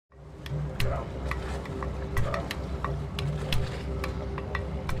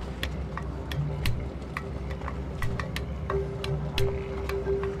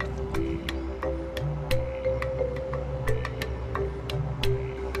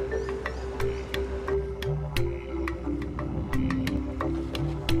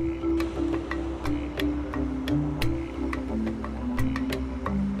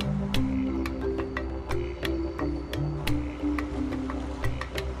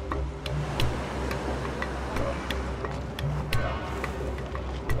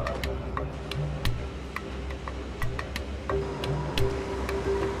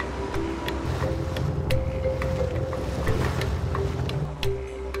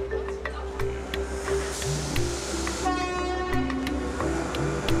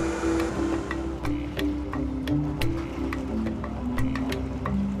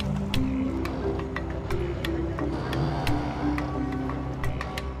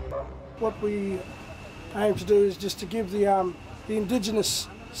what we aim to do is just to give the indigenous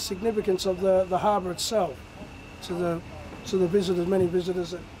significance of the harbour itself to the visitors, many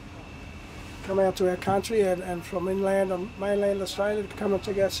visitors that come out to our country and from inland and mainland Australia to come and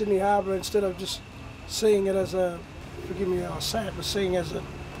check out Sydney Harbour instead of just seeing it as a, forgive me how I say it, but seeing as a,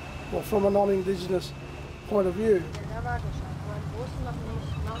 well, from a non-indigenous point of view.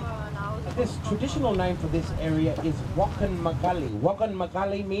 This traditional name for this area is Wockanmagalli.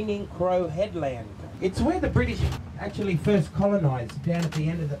 Wockanmagalli meaning Crow Headland. It's where the British actually first colonised, down at the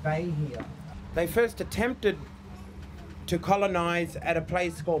end of the bay here. They first attempted to colonise at a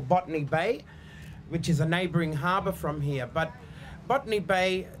place called Botany Bay, which is a neighbouring harbour from here. But Botany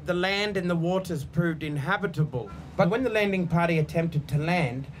Bay, the land and the waters proved inhabitable. But when the landing party attempted to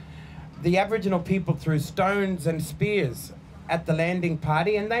land, the Aboriginal people threw stones and spears at the landing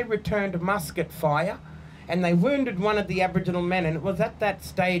party, and they returned musket fire, and they wounded one of the Aboriginal men. And it was at that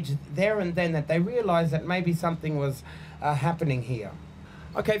stage, there and then, that they realised that maybe something was happening here.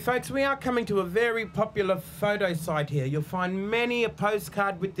 Okay, folks, we are coming to a very popular photo site here. You'll find many a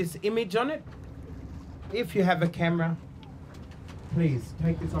postcard with this image on it. If you have a camera, please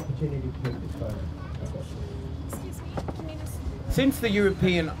take this opportunity to take this photo. Excuse me, can you just... Since the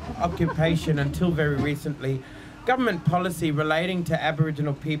European occupation until very recently, government policy relating to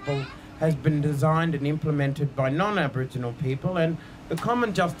Aboriginal people has been designed and implemented by non-Aboriginal people, and the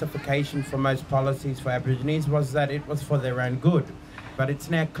common justification for most policies for Aborigines was that it was for their own good. But it's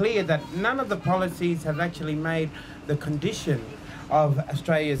now clear that none of the policies have actually made the condition of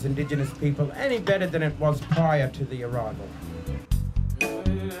Australia's Indigenous people any better than it was prior to the arrival.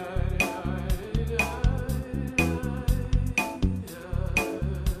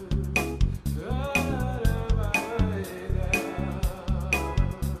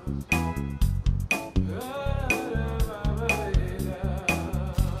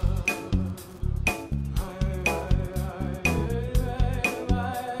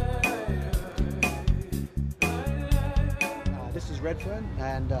 Redfern,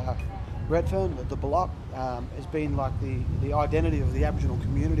 and Redfern, the block, has been like the identity of the Aboriginal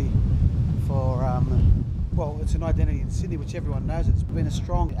community for, well, it's an identity in Sydney, which everyone knows. It's been a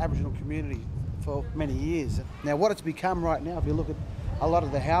strong Aboriginal community for many years. Now, what it's become right now, if you look at a lot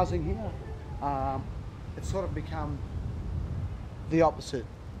of the housing here, it's sort of become the opposite,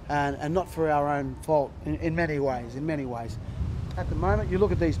 and not for our own fault in many ways, At the moment, you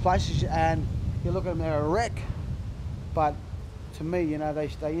look at these places and you look at them, they're a wreck, but to me, you know, they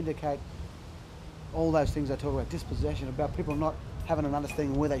indicate all those things I talk about, dispossession, about people not having an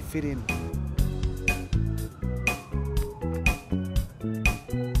understanding where they fit in.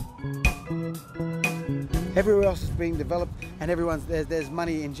 Everywhere else is being developed, and there's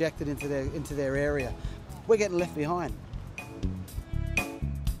money injected into their area. We're getting left behind.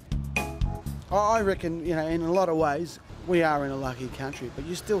 I reckon, you know, in a lot of ways, we are in a lucky country, but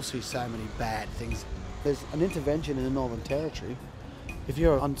you still see so many bad things. There's an intervention in the Northern Territory. If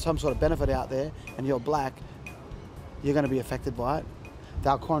you're on some sort of benefit out there and you're black, you're going to be affected by it.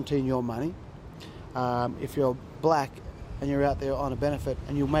 They'll quarantine your money. If you're black and you're out there on a benefit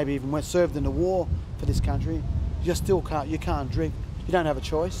and you maybe even were served in the war for this country, you can't drink. You don't have a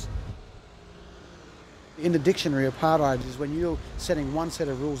choice. In the dictionary, apartheid is when you're setting one set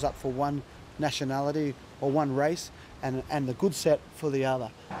of rules up for one nationality or one race and the good set for the other.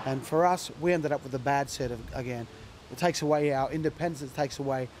 And for us, we ended up with the bad set again. It takes away our independence, it takes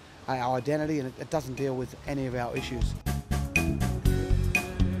away our identity, and it doesn't deal with any of our issues.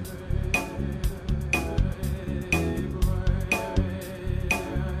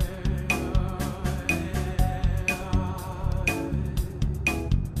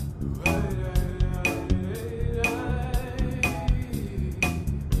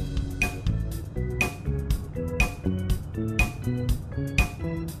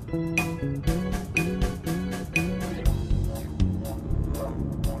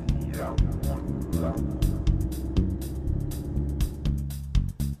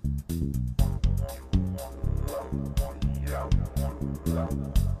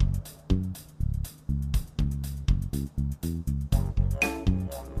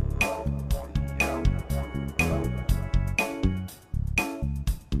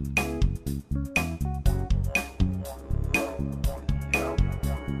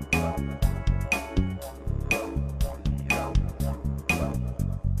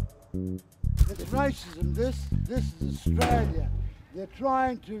 Racism, this is Australia. They're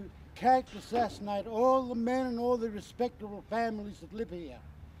trying to character assassinate all the men and all the respectable families that live here.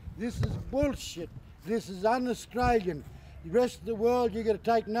 This is bullshit. This is un-Australian. The rest of the world, you've got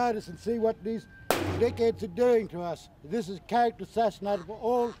to take notice and see what these dickheads are doing to us. This is character assassination for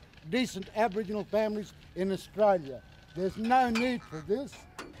all decent Aboriginal families in Australia. There's no need for this.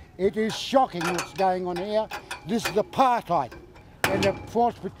 It is shocking what's going on here. This is apartheid and the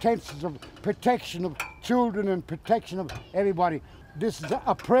false pretenses of protection of children and protection of everybody. This is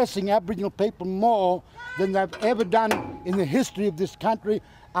oppressing Aboriginal people more than they've ever done in the history of this country,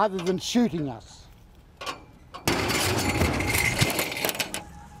 other than shooting us.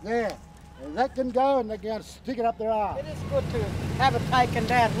 There, that can go and they're going to stick it up their arse. It is good to have it taken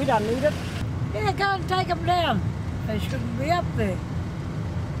down. We don't need it. Yeah, go and take them down. They shouldn't be up there.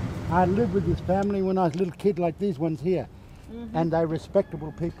 I lived with this family when I was a little kid like these ones here, and they're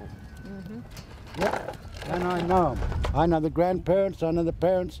respectable people. Yep, and I know them. I know the grandparents, I know the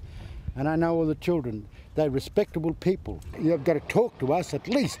parents, and I know all the children. They're respectable people. You've got to talk to us at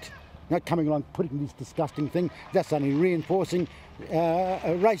least. Not coming along putting this disgusting thing. That's only reinforcing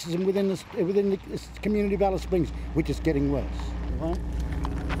racism within the community of Alice Springs, which is getting worse. Right?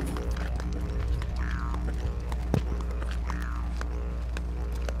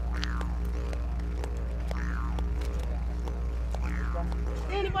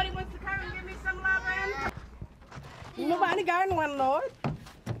 Anybody wants to come and give me some love, Ann? Nobody going one, Lord.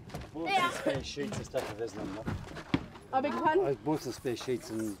 Spare sheets and stuff if there's none. I beg your pardon? I bought some spare sheets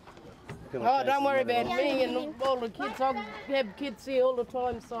and. Oh, don't worry about me and all the kids. I have kids here all the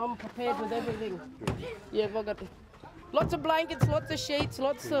time, so I'm prepared with everything. Yeah, I've got lots of blankets, lots of sheets,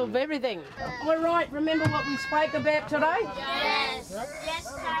 lots of everything. All right, remember what we spoke about today? Yes. Yes,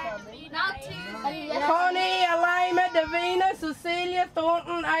 sir. Not to. Connie, Alema, Davina, Cecilia,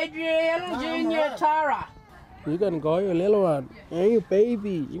 Thornton, Adrian, Junior, Tara. You're gonna go, you little one. Hey,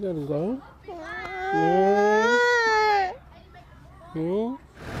 baby, you gonna go? Yeah. Yeah.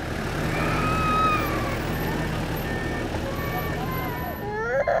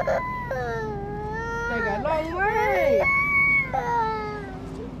 They go a long way.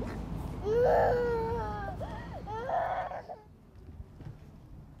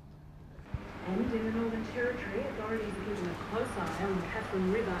 And in the Northern Territory, authorities are keeping a close eye on the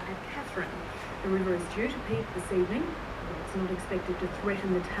Katherine River at Katherine. The river is due to peak this evening, but it's not expected to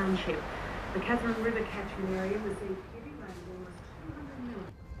threaten the township. The Katherine River catchment area received heavy rain of almost 200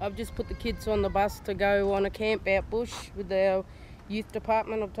 mm. I've just put the kids on the bus to go on a camp out bush with our youth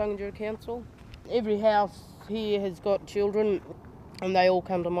department of Tangentyere Council. Every house here has got children and they all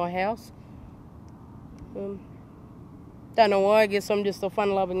come to my house. Don't know why, I guess I'm just a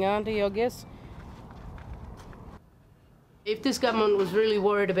fun-loving auntie, I guess. If this government was really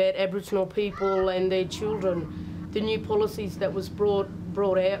worried about Aboriginal people and their children, the new policies that was brought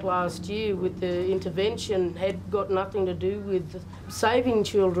out last year with the intervention had got nothing to do with saving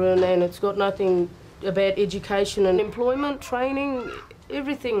children, and it's got nothing about education and employment, training,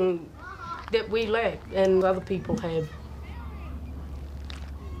 everything that we lack and other people have.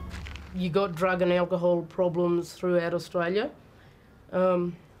 You got drug and alcohol problems throughout Australia.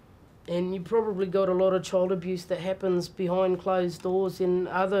 And you probably got a lot of child abuse that happens behind closed doors in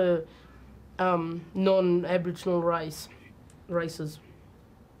other non-Aboriginal races.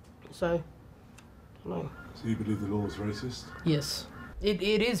 So, I don't know. So you believe the law is racist? Yes. It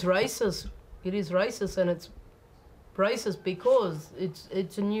is racist. It is racist, and it's racist because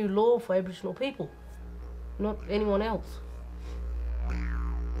it's a new law for Aboriginal people, not anyone else.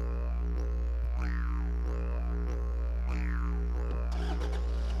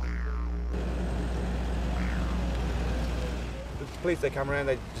 Police, they come around,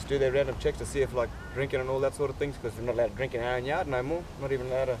 they just do their random checks to see if like drinking and all that sort of things, because we're not allowed to drink in our own yard no more. Not even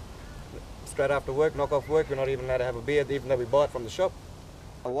allowed to, straight after work, knock off work, we're not even allowed to have a beer even though we buy it from the shop.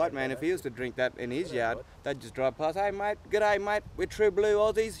 A white man, if he was to drink that in his yard, they'd just drive past, hey mate, g'day mate, we're true blue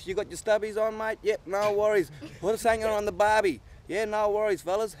Aussies, you got your stubbies on mate? Yep, no worries. Put us hanging on the barbie. Yeah, no worries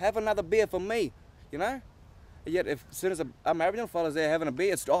fellas, have another beer for me, you know? Yet if as soon as a Aboriginal fella's there having a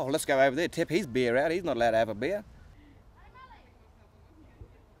beer, it's, oh, let's go over there, tip his beer out, he's not allowed to have a beer.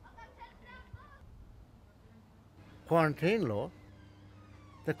 Quarantine law.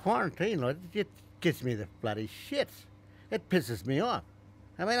 The quarantine law, it gives me the bloody shits. It pisses me off.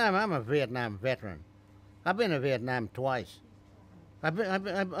 I mean, I'm a Vietnam veteran. I've been to Vietnam twice. I've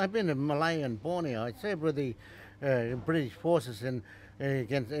been to Malaya and Borneo. I served with the British forces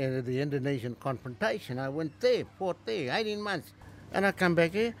against the Indonesian confrontation. I went there, fought there, 18 months. And I come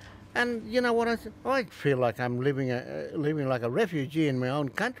back here, and you know what I said? I feel like I'm living like a refugee in my own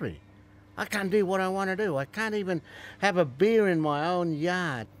country. I can't do what I want to do. I can't even have a beer in my own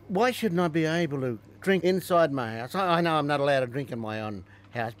yard. Why shouldn't I be able to drink inside my house? I know I'm not allowed to drink in my own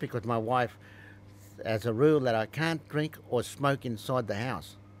house because my wife has a rule that I can't drink or smoke inside the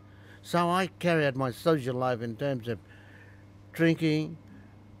house. So I carry out my social life in terms of drinking,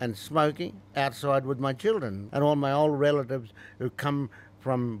 and smoking outside with my children and all my old relatives who come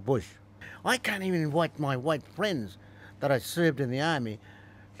from bush. I can't even invite my white friends that I served in the army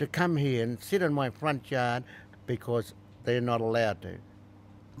to come here and sit in my front yard because they're not allowed to.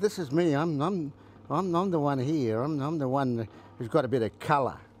 This is me. I'm the one here. I'm the one who's got a bit of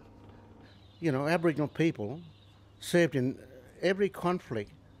colour. You know, Aboriginal people served in every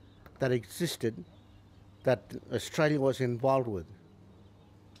conflict that existed that Australia was involved with.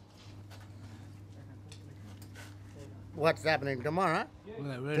 What's happening tomorrow?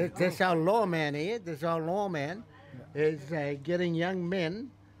 This old lawman here, this old lawman is getting young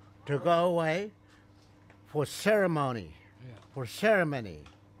men to go away for ceremony,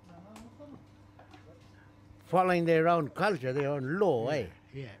 following their own culture, their own law, eh?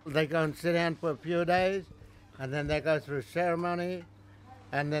 Yeah. They go and sit down for a few days, and then they go through ceremony,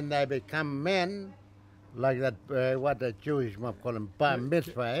 and then they become men, like that, what the Jewish mob call them, bar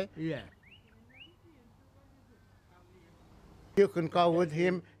mitzvah, eh? Yeah. You can go with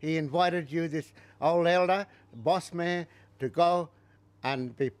him. He invited you, this old elder, boss man, to go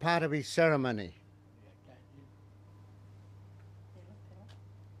and be part of his ceremony.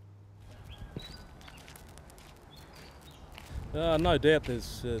 No doubt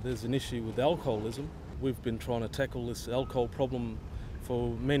there's an issue with alcoholism. We've been trying to tackle this alcohol problem for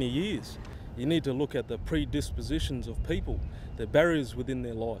many years. You need to look at the predispositions of people, the barriers within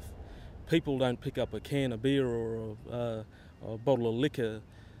their life. People don't pick up a can of beer or a bottle of liquor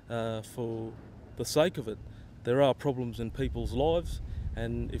for the sake of it. There are problems in people's lives,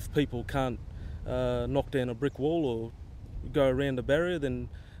 and if people can't knock down a brick wall or go around a barrier, then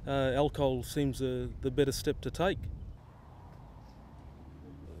alcohol seems the better step to take.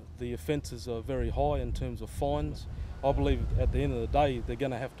 The offences are very high in terms of fines. I believe at the end of the day they're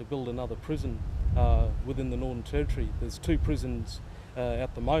going to have to build another prison within the Northern Territory. There's 2 prisons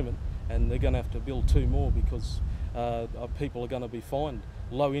at the moment, and they're going to have to build 2 more because people are going to be fined.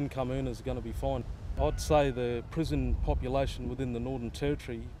 Low income earners are going to be fined. I'd say the prison population within the Northern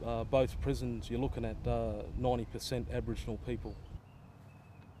Territory, both prisons, you're looking at 90% Aboriginal people.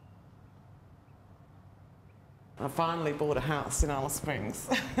 I finally bought a house in Alice Springs.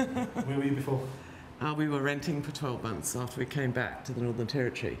 Where were you before? We were renting for 12 months after we came back to the Northern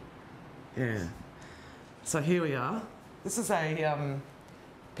Territory. Yeah. So here we are. This is a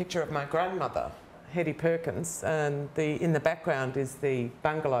picture of my grandmother, Hetty Perkins, and in the background is the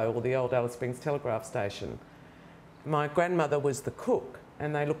bungalow or the old Alice Springs telegraph station. My grandmother was the cook,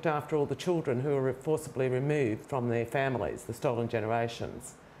 and they looked after all the children who were forcibly removed from their families, the stolen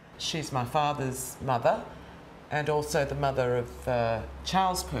generations. She's my father's mother, and also the mother of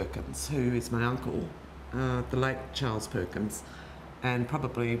Charles Perkins, who is my uncle, the late Charles Perkins, and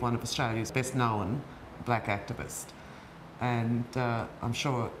probably one of Australia's best known black activists. And I'm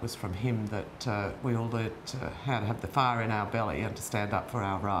sure it was from him that we all learnt how to have the fire in our belly and to stand up for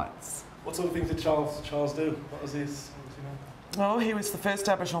our rights. What sort of things did Charles do? What was his, Well, he was the first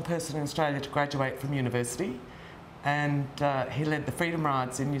Aboriginal person in Australia to graduate from university, and he led the freedom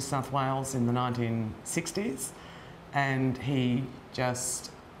rides in New South Wales in the 1960s, and he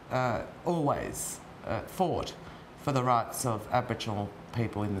just always fought for the rights of Aboriginal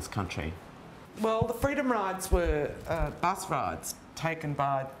people in this country. Well, the freedom rides were bus rides taken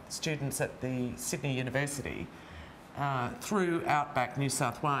by students at the Sydney University through outback New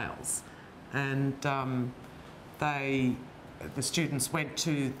South Wales, and the students went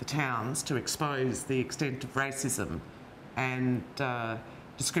to the towns to expose the extent of racism and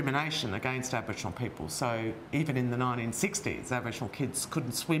discrimination against Aboriginal people. So even in the 1960s, Aboriginal kids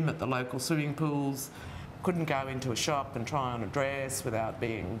couldn't swim at the local swimming pools, couldn't go into a shop and try on a dress without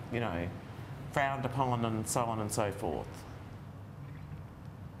being, you know, frowned upon, and so on and so forth.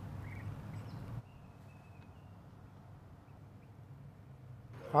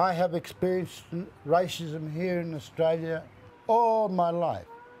 I have experienced racism here in Australia all my life,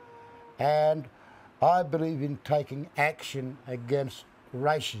 and I believe in taking action against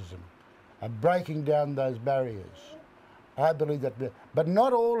racism and breaking down those barriers. I believe that, but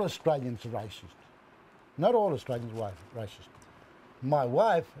not all Australians are racist. Not all Australians are racist. My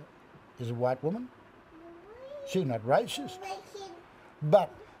wife is a white woman. She's not racist. But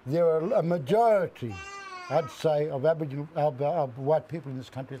there are a majority, I'd say, of Aboriginal, of white people in this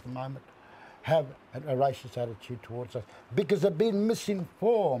country at the moment have a racist attitude towards us because they've been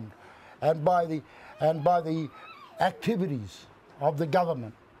misinformed and by the activities of the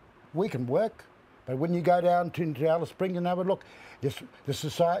government. We can work, but when you go down into Alice Springs and have a look,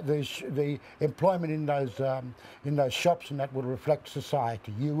 the employment in those shops and that will reflect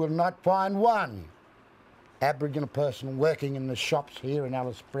society. You will not find one Aboriginal person working in the shops here in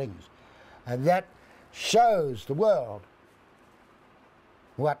Alice Springs. And that shows the world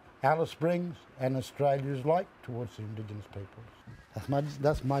what Alice Springs and Australia is like towards the Indigenous peoples.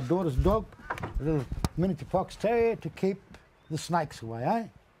 That's my daughter's dog, a little miniature fox terrier to keep the snakes away, eh?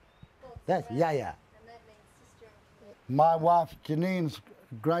 That's Yaya. My wife Janine's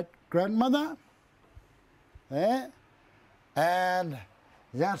great-grandmother, and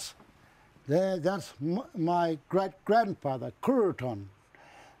that's my great-grandfather, Kuruton.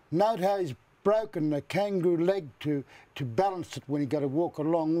 Note how he's broken the kangaroo leg to balance it when he got to walk a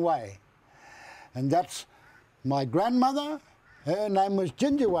long way. And that's my grandmother. Her name was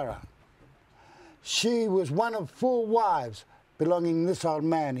Gingerwarra. She was one of 4 wives belonging to this old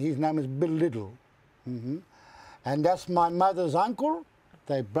man. His name is Bill Little. And that's my mother's uncle.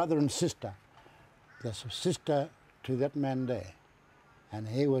 They're brother and sister. That's a sister to that man there. And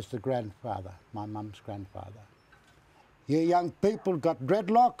he was the grandfather, my mum's grandfather. You young people got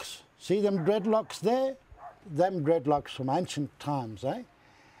dreadlocks. See them dreadlocks there? Them dreadlocks from ancient times, eh?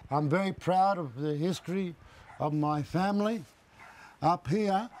 I'm very proud of the history of my family. Up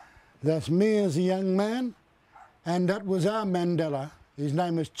here, that's me as a young man, and that was our Mandela. His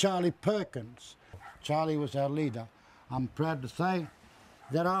name was Charlie Perkins. Charlie was our leader. I'm proud to say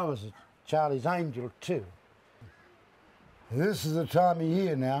that I was Charlie's angel too. This is the time of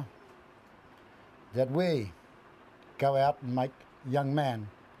year now that we go out and make young men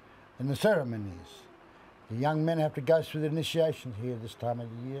in the ceremonies. The young men have to go through the initiation here this time of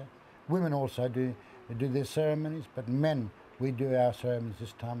the year. Women also do their ceremonies, but men, we do our ceremonies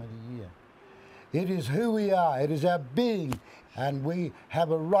this time of the year. It is who we are, it is our being, and we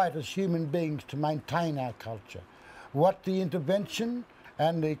have a right as human beings to maintain our culture. What the intervention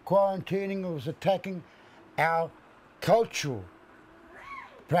and the quarantining was attacking our cultural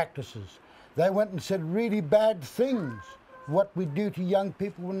practices. They went and said really bad things, what we do to young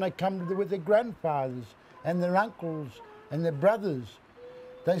people when they come with their grandfathers and their uncles and their brothers.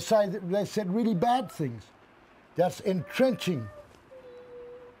 They said really bad things. That's entrenching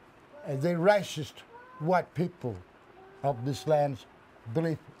the racist white people of this land's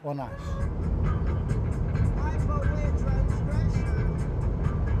belief on us.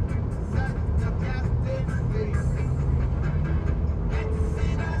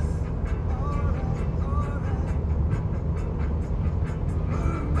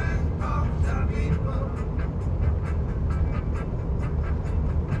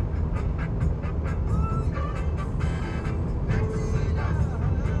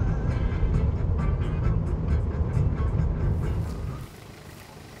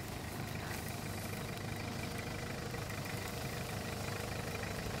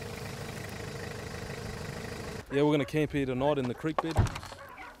 Yeah, we're going to camp here tonight in the creek bed.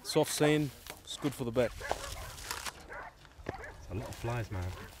 Soft sand, it's good for the back. A lot of flies, man.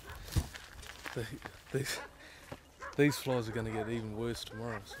 These flies are going to get even worse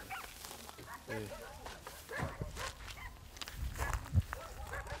tomorrow. So, yeah.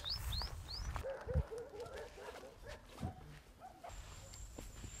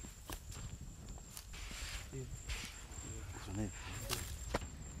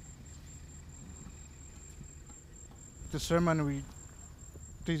 The ceremony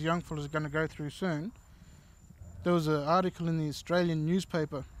these young fellas are going to go through soon, there was an article in the Australian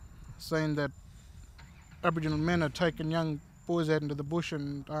newspaper saying that Aboriginal men are taking young boys out into the bush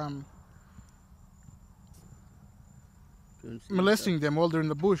and molesting them while they're in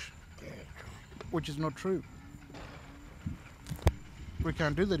the bush, which is not true. We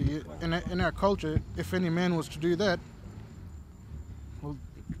can't do that here. In our culture, if any man was to do that, well,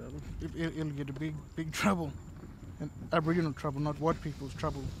 it'll get a big trouble. And Aboriginal trouble, not white people's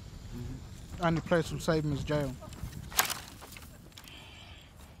trouble. Only place will save them is jail.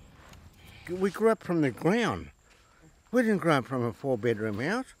 We grew up from the ground. We didn't grow up from a 4-bedroom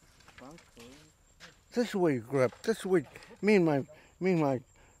house. This is where we grew up. This is where me and my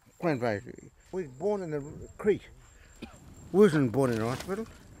grandfather. We were born in the creek. We wasn't born in a hospital,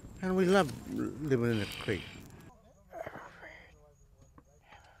 and we loved living in the creek.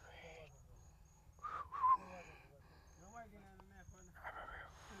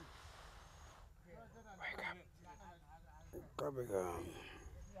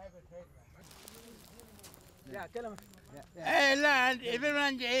 Eland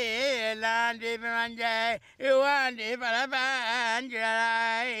ibiranje, eland ibiranje, iwandi baraba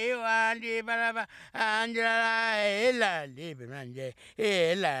anjala, iwandi baraba anjala, eland ibiranje,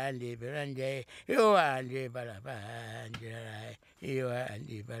 iwandi baraba anjala,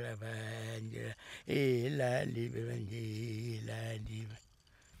 iwandi baraba anjala, eland ibiranje, eland ibiranje.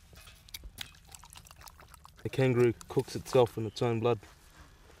 The kangaroo cooks itself in its own blood.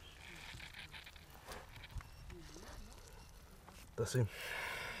 That's him.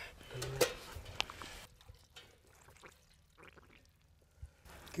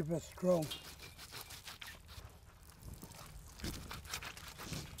 Keep us strong.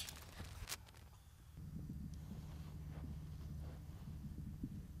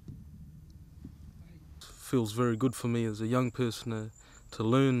 Feels very good for me as a young person to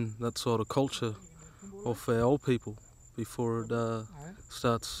learn that sort of culture of our old people before it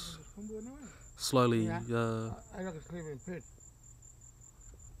starts slowly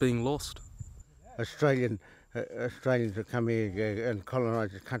being lost. Australians who come here and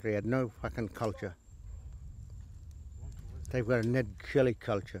colonise this country had no fucking culture. They've got a Ned Shelley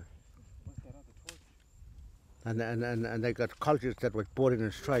culture. And they've got cultures that were brought in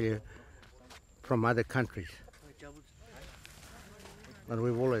Australia from other countries. And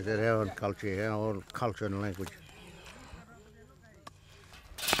we've always had our own culture and language.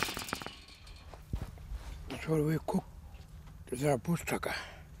 That's what we cook. This is our bush tucker.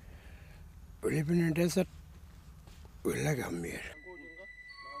 We live in the desert. We like our meat.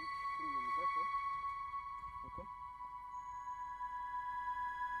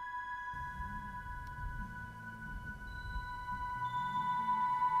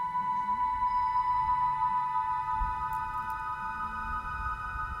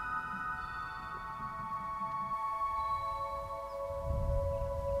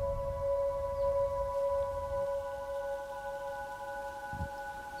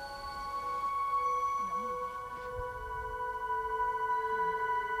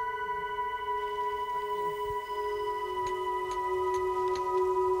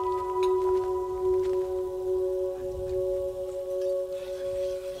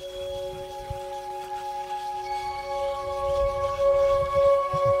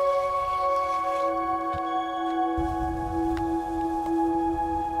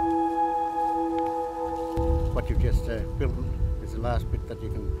 What you've just filmed is the last bit that you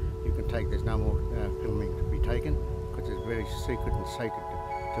can take. There's no more filming to be taken because it's very secret and sacred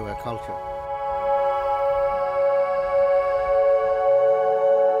to our culture.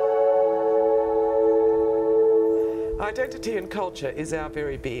 Identity and culture is our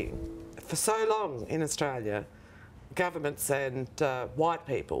very being. For so long in Australia, governments and white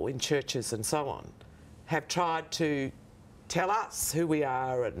people in churches and so on have tried to tell us who we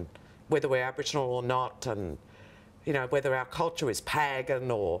are and whether we're Aboriginal or not, and whether our culture is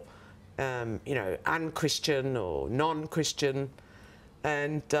pagan or unchristian or non-Christian,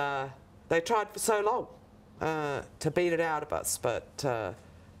 and they tried for so long to beat it out of us, but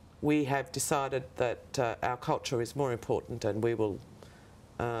we have decided that our culture is more important, and we will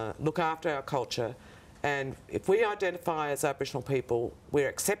look after our culture. And if we identify as Aboriginal people, we're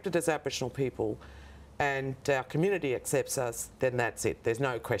accepted as Aboriginal people, and our community accepts us, then that's it. There's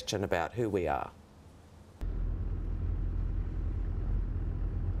no question about who we are.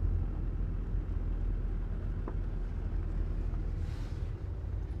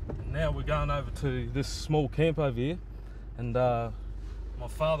 Now we're going over to this small camp over here, and my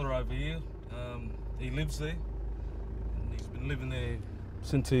father over here, he lives there, and he's been living there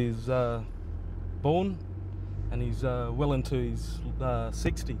since he's born, and he's well into his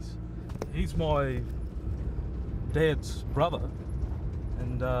 60s. He's my dad's brother,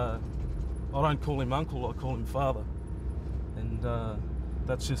 and I don't call him uncle, I call him father, and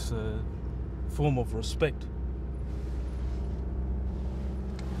that's just a form of respect.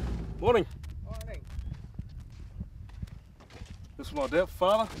 Morning. Morning. This is my dad,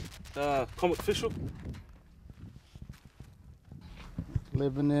 father, Comet Fisher.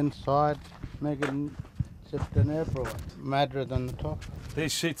 Living inside, making just an airport, madder than the top.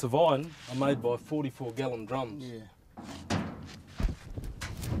 These sheets of iron are made by 44-gallon drums. Yeah.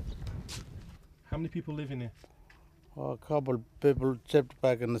 How many people live in here? Oh, a couple of people shipped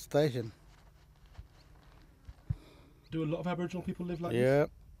back in the station. Do a lot of Aboriginal people live like Yeah. this?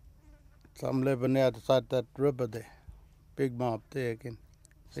 Some living outside that river there. Big mob there again.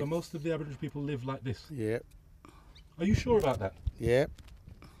 So most of the Aboriginal people live like this? Yeah. Are you sure about that? Yeah.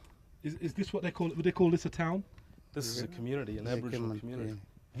 Is this what they call it? Would they call this a town? This is a community, an Aboriginal community.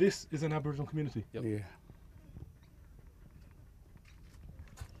 This is an Aboriginal community? Yep. Yeah.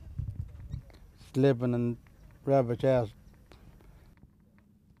 Living in rubbish house.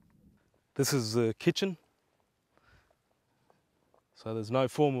 This is the kitchen. So there's no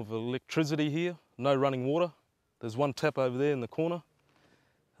form of electricity here, no running water. There's one tap over there in the corner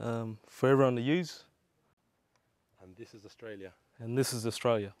for everyone to use. And this is Australia. And this is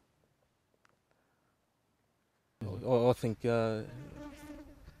Australia. I think,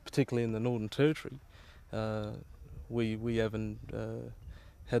 particularly in the Northern Territory, we haven't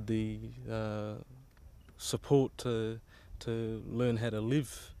had the support to learn how to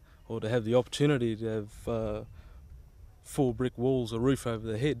live, or to have the opportunity to have 4 brick walls, a roof over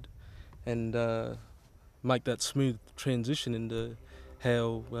the head, and make that smooth transition into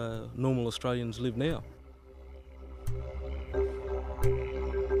how normal Australians live now.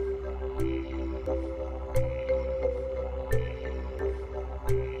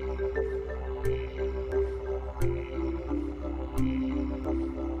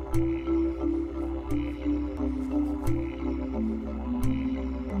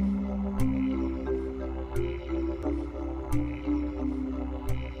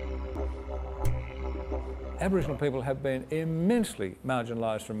 Aboriginal people have been immensely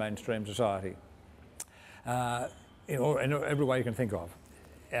marginalised from mainstream society in every way you can think of.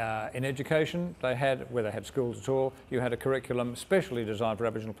 In education, where they had schools at all, you had a curriculum specially designed for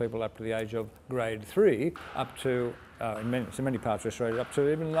Aboriginal people up to the age of grade 3, up to, in many parts of Australia, up to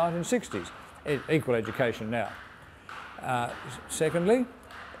even the 1960s. Equal education now. Secondly,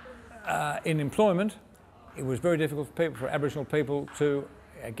 in employment, it was very difficult for Aboriginal people to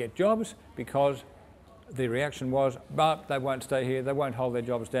get jobs, because the reaction was, but they won't stay here, they won't hold their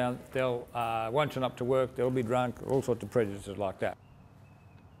jobs down, they'll won't turn up to work, they'll be drunk, all sorts of prejudices like that.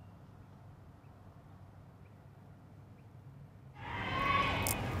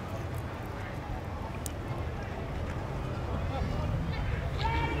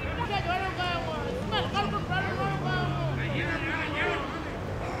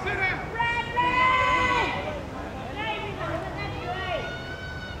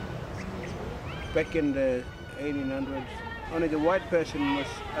 Back in the 1800s, only the white person was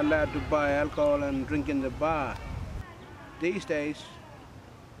allowed to buy alcohol and drink in the bar. These days,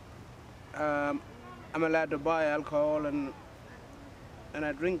 I'm allowed to buy alcohol and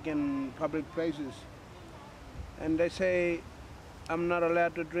I drink in public places. And they say I'm not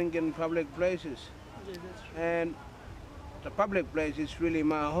allowed to drink in public places. And the public place is really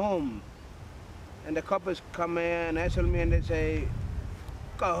my home. And the coppers come here and hassle me and they say,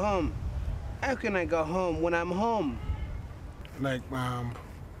 go home. How can I go home when I'm home? Like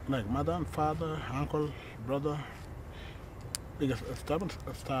mother and father, uncle, brother, they just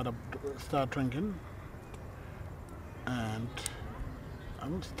start drinking, and I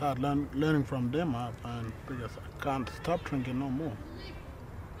will start learning from them up, and because I can't stop drinking no more.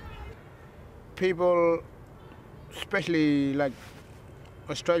 People, especially like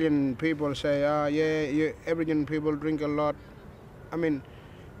Australian people, say, yeah, Aboriginal people drink a lot. I mean,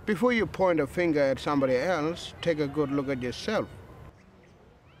 before you point a finger at somebody else, take a good look at yourself.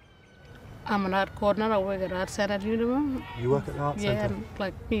 I'm an art coordinator. I work at Art Centre University. You work at the Art Centre? Yeah, and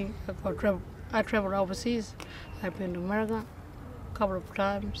like me, I travel overseas. I've been to America a couple of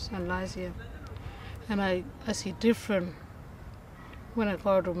times and last year. And I see different when I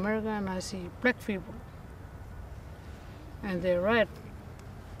go to America and I see black people. And they're right.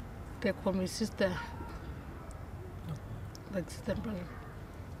 They call me sister. Like sister and brother.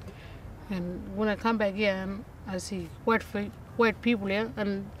 And when I come back here and I see white people here,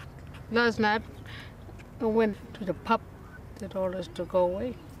 and last night I went to the pub. They told us to go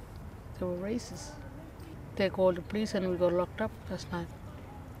away. They were racist. They called the police and we got locked up last night.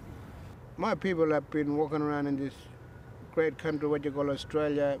 My people have been walking around in this great country, what you call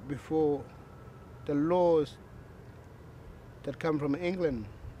Australia, before the laws that come from England.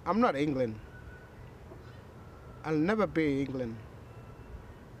 I'm not England. I'll never be England.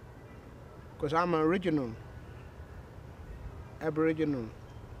 Because I'm original, Aboriginal.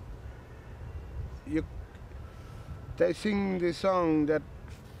 They sing this song that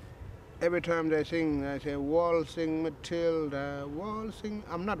every time they sing, I say, waltzing Matilda, waltzing.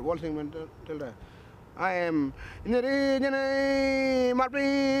 I'm not waltzing Matilda. I am in the region,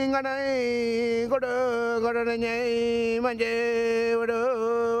 Malping,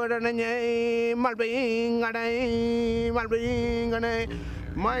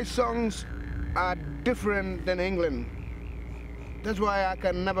 my songs are different than England. That's why I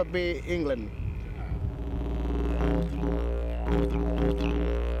can never be England.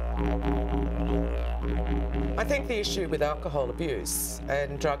 I think the issue with alcohol abuse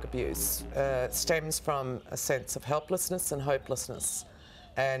and drug abuse stems from a sense of helplessness and hopelessness.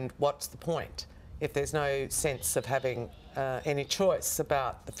 And what's the point if there's no sense of having any choice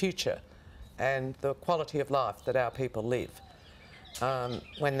about the future and the quality of life that our people live?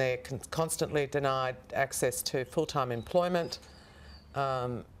 When they're constantly denied access to full-time employment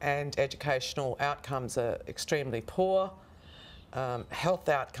and educational outcomes are extremely poor, health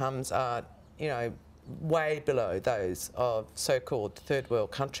outcomes are, way below those of so-called third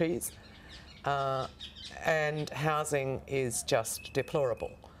world countries, and housing is just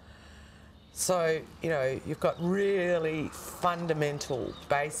deplorable. So, you know, you've got really fundamental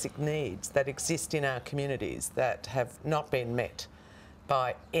basic needs that exist in our communities that have not been met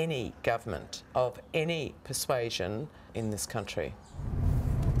by any government of any persuasion in this country.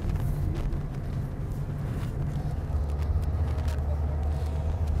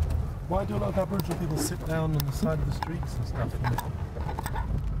 Why do a lot of Aboriginal people sit down on the side of the streets and stuff?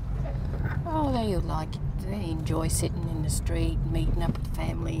 Oh, they enjoy sitting in the street, meeting up with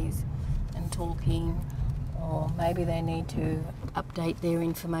families and talking, or maybe they need to update their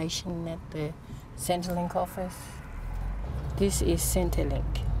information at the Centrelink office. This is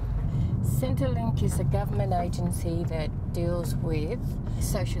Centrelink. Centrelink is a government agency that deals with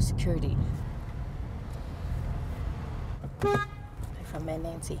Social Security. From Aunt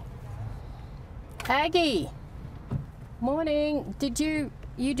Nancy. Aggie, morning. Did you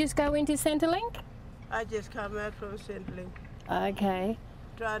just go into Centrelink? I just come out from Centrelink. Okay.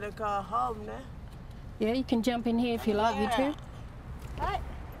 Trying to go home now. Yeah, you can jump in here if you like, you two. Hey.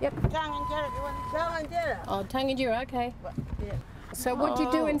 Yep. Tangentyere, you want Tangentyere? Oh, Tangentyere, okay. Yeah. So what'd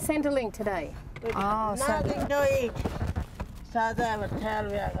you do in Centrelink today? Oh, nothing to eat. So they would tell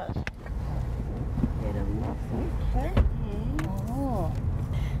me I got Oh.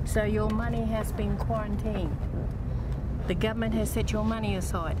 So your money has been quarantined. The government has set your money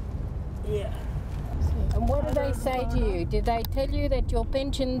aside. Yeah. And what did they say to you? Did they tell you that your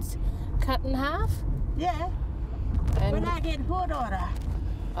pension's cut in half? Yeah. And We're not getting food order.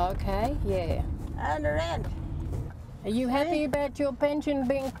 Okay, yeah. And the rent. Are you happy about your pension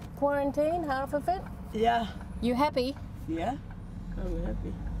being quarantined, half of it? Yeah. You happy? Yeah, I'm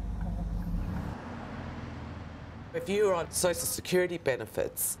happy. If you're on Social Security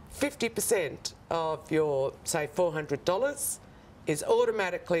benefits, 50% of your, say, $400 is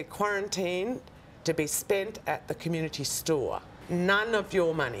automatically quarantined to be spent at the community store. None of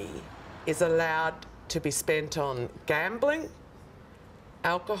your money is allowed to be spent on gambling,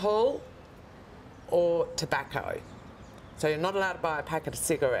 alcohol, or tobacco. So you're not allowed to buy a packet of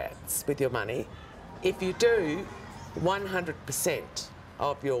cigarettes with your money. If you do, 100%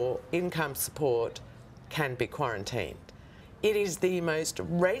 of your income support can be quarantined. It is the most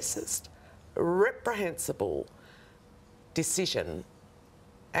racist, reprehensible decision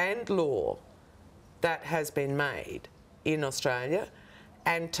and law that has been made in Australia,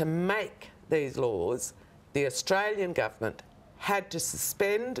 and to make these laws, the Australian government had to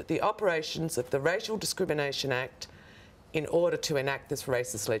suspend the operations of the Racial Discrimination Act in order to enact this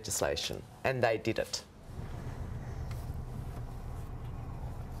racist legislation, and they did it.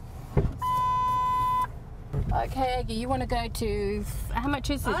 Okay, Aggie, you want to go to, how much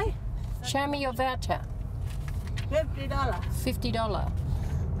is it? Show me your voucher. $50. $50.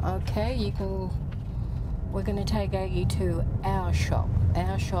 Okay, you can, we're going to take Aggie to our shop.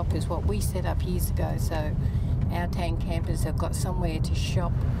 Our shop is what we set up years ago, so our TAN campers have got somewhere to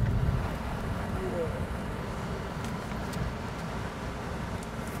shop.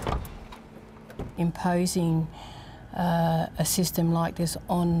 Imposing a system like this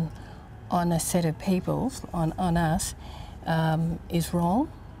on a set of people, on us, is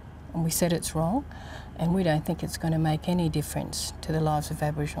wrong, and we said it's wrong, and we don't think it's going to make any difference to the lives of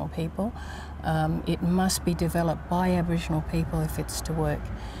Aboriginal people. It must be developed by Aboriginal people if it's to work,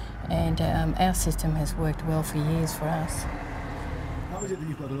 and our system has worked well for years for us. How is it that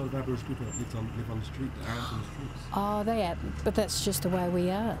you've got a lot of Aboriginal people that live on the street, that are out on the streets? Oh, they are, but that's just the way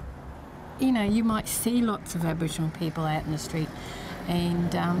we are. You know, you might see lots of Aboriginal people out in the street,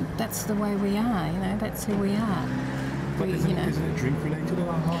 and that's the way we are, you know, that's who we are. But isn't it drink related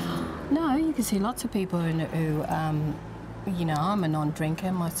or half? No, you can see lots of people who you know, I'm a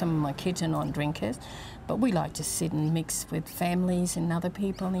non-drinker, some of my kids are non-drinkers, but we like to sit and mix with families and other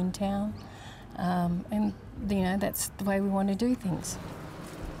people in town, and, you know, that's the way we want to do things.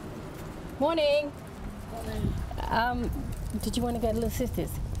 Morning. Morning. Did you want to go to Little Sisters?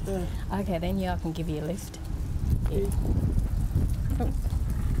 Yeah. Okay, then yeah, I can give you a list. Yeah.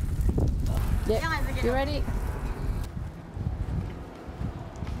 Yep. You ready?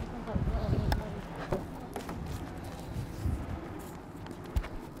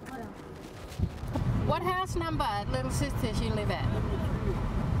 What house number at Little Sisters you live at?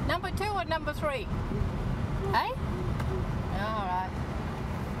 Number 2 or number 3? Hey? All right.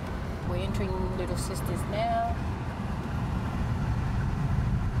 We're entering Little Sisters now.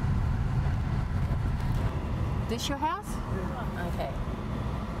 This your house? Okay.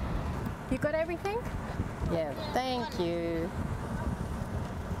 You got everything? Yeah, thank you.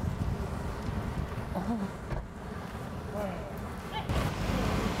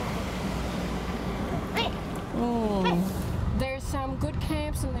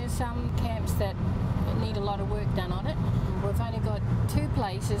 some camps that need a lot of work done on it. We've only got 2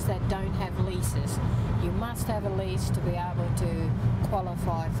 places that don't have leases. You must have a lease to be able to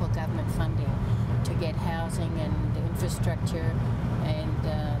qualify for government funding to get housing and infrastructure and,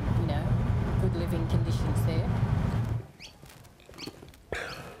 you know, good living conditions there.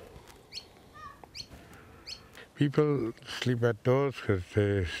 People sleep outdoors because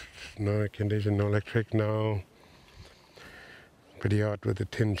there's no air conditioning, no electric now. Pretty hot with the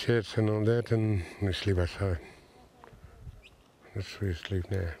tin sheds and all that, and we sleep outside. That's where we sleep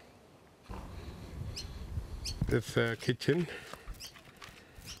now. This kitchen.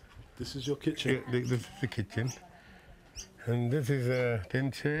 This is your kitchen? Yeah, this is the kitchen. And this is a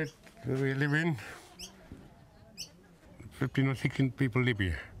tin shed that we live in. 15 or 16 people live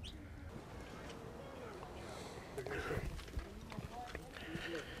here.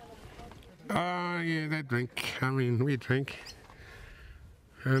 Yeah, they drink. I mean, we drink.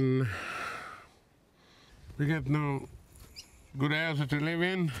 And we got no good houses to live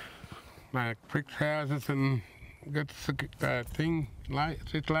in, like brick houses and good street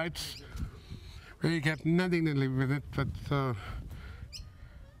lights. We got nothing to live with it, but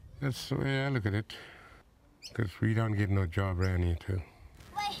that's the way I look at it. Because we don't get no job around here too.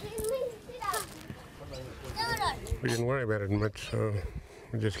 We didn't worry about it much, so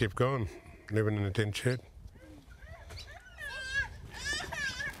we just keep going, living in a tin shed.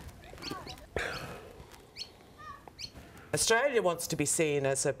 Australia wants to be seen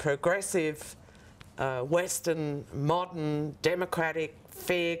as a progressive, Western, modern, democratic,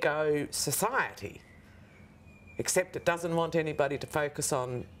 fair-go society. Except it doesn't want anybody to focus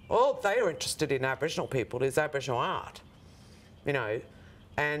on, all they're interested in Aboriginal people is Aboriginal art, you know,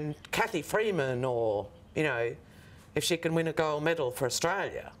 and Cathy Freeman, or, you know, if she can win a gold medal for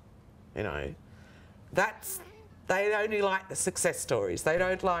Australia, you know, they only like the success stories. They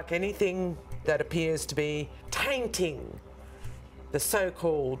don't like anything that appears to be tainting the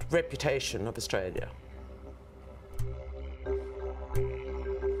so-called reputation of Australia.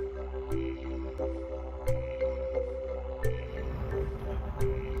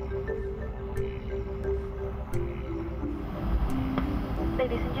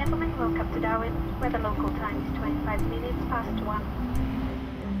 Ladies and gentlemen, welcome to Darwin, where the local time is 25 minutes past 1.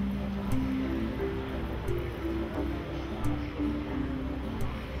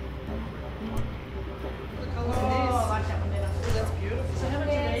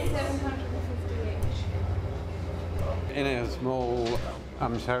 In our small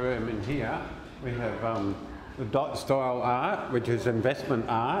showroom in here, we have the dot style art, which is investment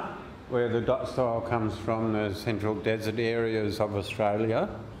art, where the dot style comes from the central desert areas of Australia.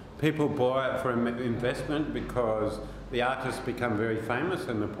 People buy it for investment because the artists become very famous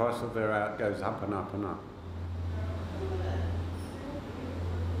and the price of their art goes up and up and up.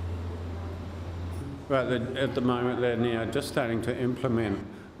 But at the moment they're now just starting to implement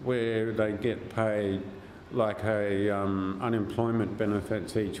where they get paid like unemployment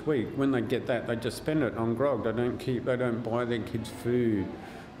benefits each week. When they get that, they just spend it on grog. They don't buy their kids food.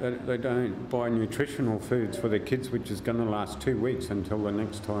 They don't buy nutritional foods for their kids, which is going to last 2 weeks until the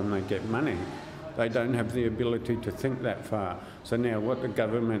next time they get money. They don't have the ability to think that far. So now what the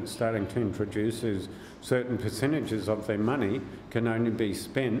government's starting to introduce is certain percentages of their money can only be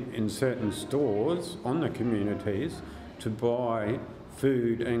spent in certain stores on the communities to buy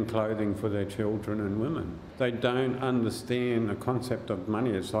food and clothing for their children and women. They don't understand the concept of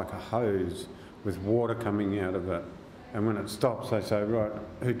money. It's like a hose with water coming out of it. And when it stops, they say, right,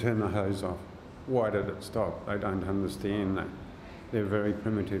 who turned the hose off? Why did it stop? They don't understand that. They're very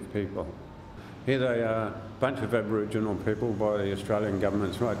primitive people. Here they are, a bunch of Aboriginal people by the Australian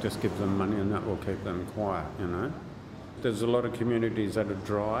government's right, just give them money and that will keep them quiet, you know. There's a lot of communities that are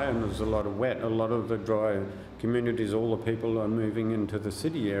dry and there's a lot of wet. A lot of the dry communities, all the people are moving into the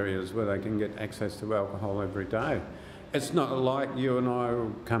city areas where they can get access to alcohol every day. It's not like you and I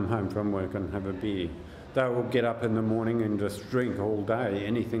will come home from work and have a beer. They will get up in the morning and just drink all day,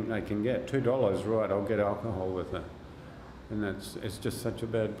 anything they can get. $2, right, I'll get alcohol with it. And it's just such a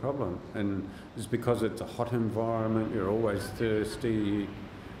bad problem. And it's because it's a hot environment, you're always thirsty,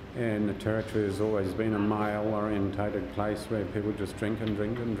 and the Territory has always been a male-orientated place where people just drink and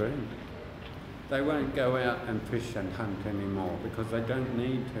drink and drink. They won't go out and fish and hunt anymore because they don't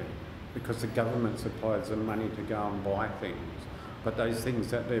need to, because the government supplies them money to go and buy things. But those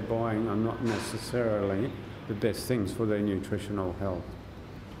things that they're buying are not necessarily the best things for their nutritional health.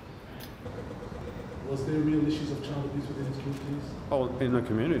 Was there real issues of child abuse within these communities? Oh, in the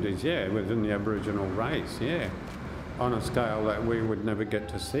communities, yeah, within the Aboriginal race, yeah. On a scale that we would never get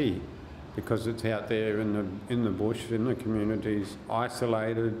to see. because it's out there in the bush, in the communities,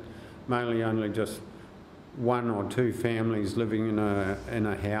 isolated, mainly only just 1 or 2 families living in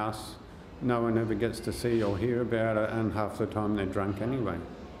a house. No one ever gets to see or hear about it, and half the time they're drunk anyway.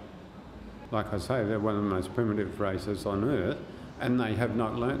 Like I say, they're one of the most primitive races on earth, and they have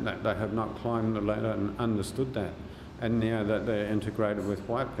not learnt that. They have not climbed the ladder and understood that. And now that they're integrated with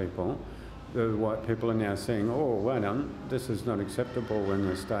white people, the white people are now saying, oh, wait on, this is not acceptable in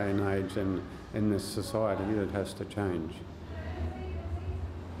this day and age and in this society. It has to change.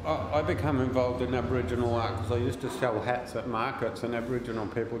 I became involved in Aboriginal art because I used to sell hats at markets, and Aboriginal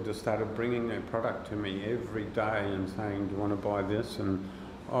people just started bringing their product to me every day and saying, do you want to buy this? And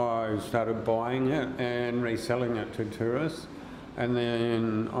I started buying it and reselling it to tourists. And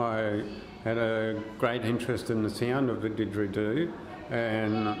then I had a great interest in the sound of the didgeridoo,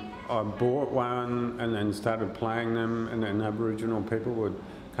 and I bought one and then started playing them, and then Aboriginal people would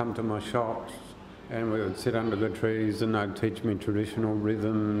come to my shops and we would sit under the trees and they'd teach me traditional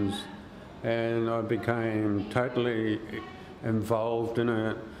rhythms, and I became totally involved in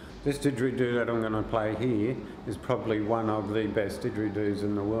it. This didgeridoo that I'm going to play here is probably one of the best didgeridoos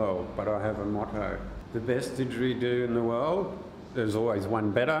in the world, but I have a motto. The best didgeridoo in the world, there's always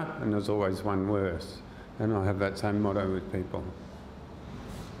one better and there's always one worse. And I have that same motto with people.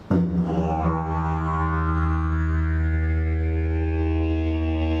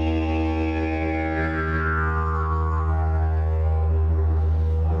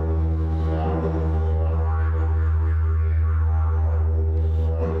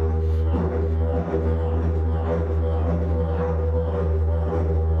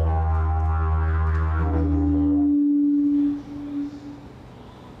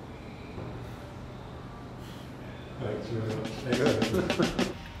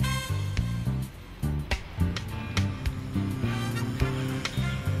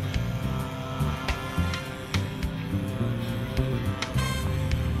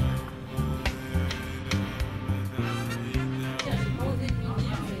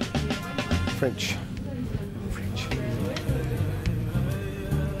 French.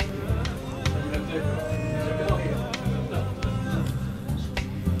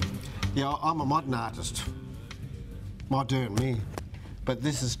 Yeah, I'm a modern artist. Modern me. But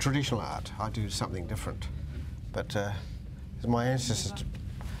this is traditional art. I do something different. But my ancestors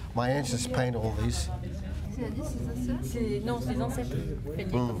paint all these.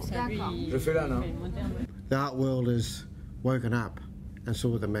 The art world is woken up and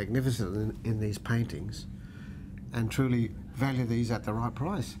saw the magnificence in these paintings and truly value these at the right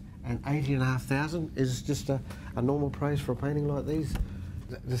price. And $80,500 is just a normal price for a painting like these.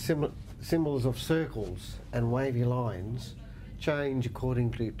 The symbols of circles and wavy lines change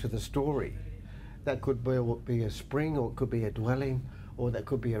according to the story. That could be a spring, or it could be a dwelling, or that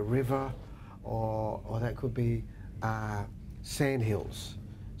could be a river, or that could be sand hills.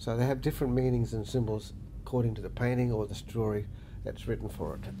 So they have different meanings and symbols according to the painting or the story that's written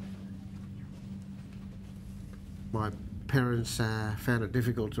for it. My parents found it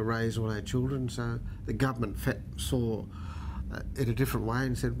difficult to raise all our children, so the government saw it a different way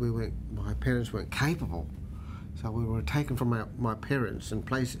and said my parents weren't capable. So we were taken from my parents and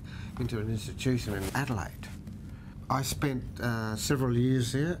placed into an institution in Adelaide. I spent several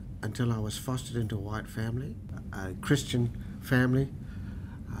years there until I was fostered into a white family, a Christian family,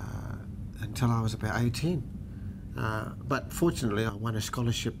 until I was about 18. But fortunately, I won a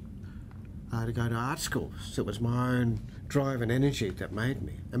scholarship to go to art school. So it was my own drive and energy that made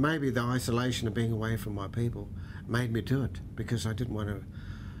me. And maybe the isolation of being away from my people made me do it, because I didn't want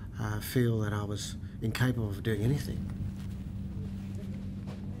to feel that I was incapable of doing anything.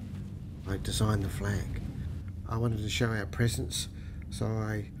 I designed the flag. I wanted to show our presence, so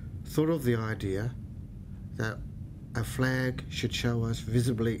I thought of the idea that a flag should show us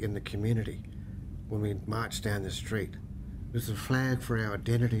visibly in the community when we march down the street. It was a flag for our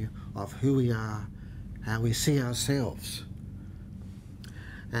identity of who we are, how we see ourselves.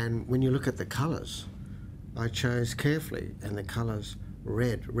 And when you look at the colours, I chose carefully, and the colours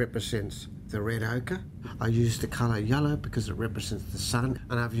red represents the red ochre. I used the colour yellow because it represents the sun,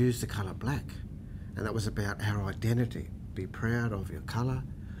 and I've used the colour black. And that was about our identity. Be proud of your colour,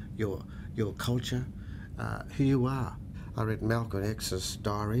 your culture, who you are. I read Malcolm X's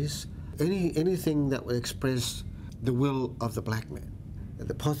diaries. Anything that would express the will of the black man.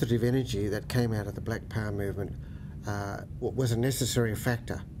 The positive energy that came out of the Black Power movement was a necessary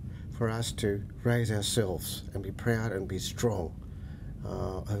factor for us to raise ourselves and be proud and be strong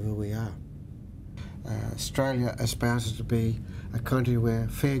of who we are. Australia espouses to be a country where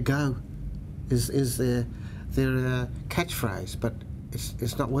fair go is their catchphrase, but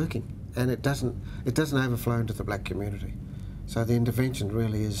it's not working. and it doesn't overflow into the black community. So the intervention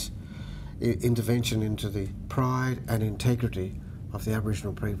really is intervention into the pride and integrity of the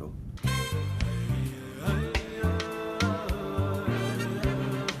Aboriginal people.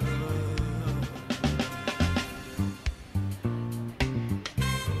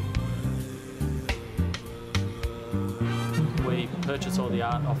 We purchase all the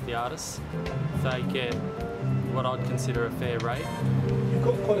art off the artists. They get what I'd consider a fair rate. You've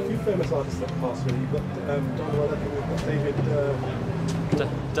got quite a few famous artists that pass through. You've got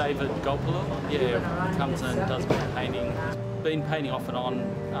David Golpala, yeah, comes and does my painting. Been painting off and on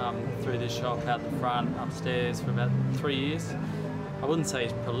through this shop, out the front, upstairs for about 3 years. I wouldn't say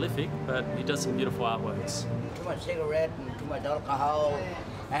he's prolific, but he does some beautiful artworks. Too much cigarette and too much alcohol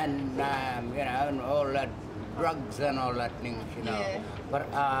and, you know, and all that drugs and all that things, you know. Yeah.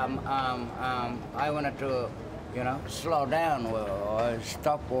 But I wanted to, you know, slow down or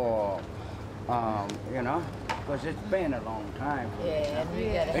stop or, you know, because it's been a long time. Yeah, and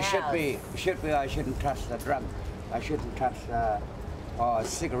you got a It house. should be I shouldn't touch the drug. I shouldn't touch a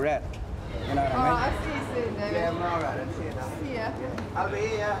cigarette. You know what I mean? I'll see you soon, David. Yeah, I'm all right. I'll see you now. See ya. I'll be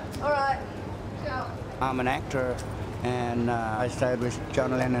here. All right. Ciao. I'm an actor, and I started with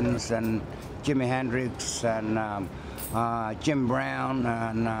John Lennon and Jimi Hendrix and Jim Brown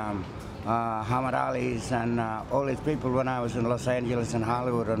and Muhammad Ali's and all these people when I was in Los Angeles and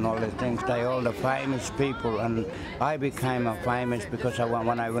Hollywood and all these things. They all the famous people, and I became famous because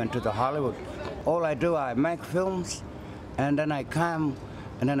when I went to the Hollywood. All I do, I make films, and then I come,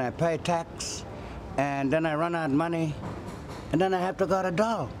 and then I pay tax, and then I run out of money, and then I have to go to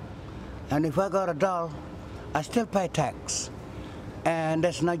doll. And if I go to doll, I still pay tax, and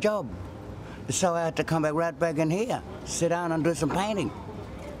there's no job. So I had to come right back in here, sit down and do some painting.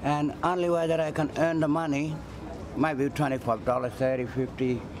 And only way that I can earn the money, maybe $25, $30,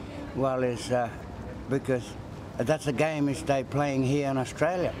 $50, well, is because that's the game is they playing here in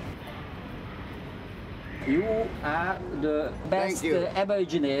Australia. You are the best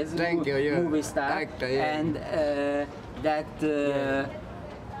Aborigines movie star, Actor, yeah. and that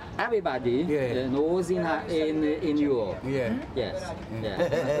everybody knows in Europe. Yeah. Yes. Yeah.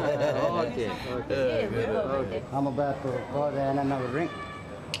 Okay. I'm about to go there and another drink.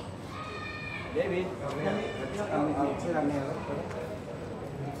 David, I'll sit on here.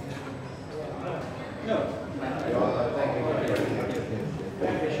 No.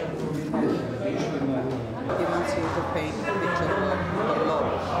 He wants you to paint a picture of the law,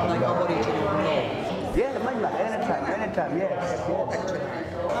 like Aboriginal law. Yeah, anytime, yes.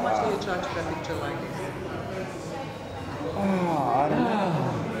 How much do you charge for a picture like this? Oh, I don't know.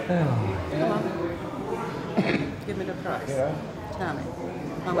 Come on. Give me the price. Yeah. Tell me.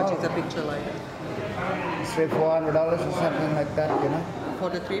 How much is a picture like that? $300-400 or something like that, you know? For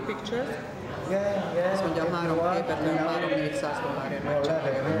the 3 pictures? Yeah. Så jag har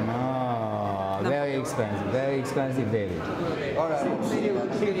very expensive, David. All right.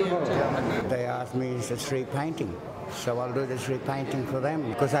 They asked me the street painting, so I'll do the street painting for them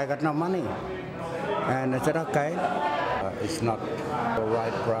because I got no money. And I said, okay. It's not the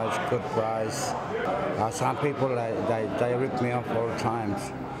right price, good price. Some people, they rip me off all the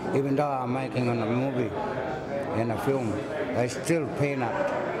times. Even though I'm making a movie and a film, they still peanut.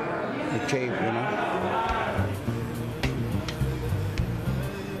 Cheap, you know.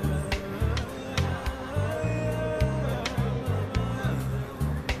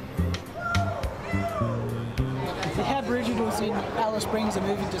 The Aboriginals in Alice Springs are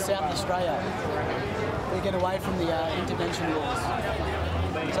moving to South Australia. They get away from the intervention laws,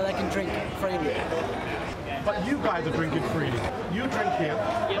 so they can drink freely. But you guys are drinking freely. You drink here.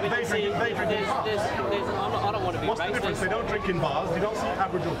 Yeah, but they drink in bars. I don't want to be What's racist. the difference? They don't drink in bars. You don't see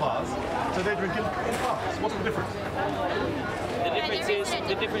Aboriginal bars, so they drink in bars. What's the difference?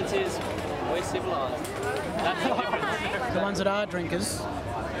 The difference is we're civilised. That's the difference. The ones that are drinkers,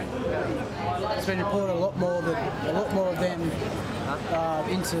 it's been reported a lot more of them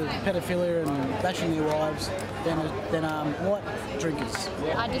into pedophilia and bashing their wives than white drinkers.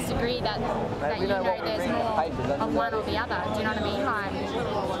 I disagree that you know there's more of one or the other. Do you know what I mean?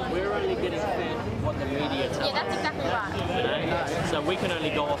 Like, We're only getting fed what the media tells us. yeah, that's exactly right. You know? So we can only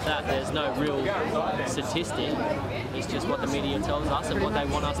go off that. There's no real statistic. It's just what the media tells us and what they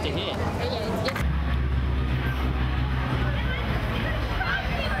want us to hear.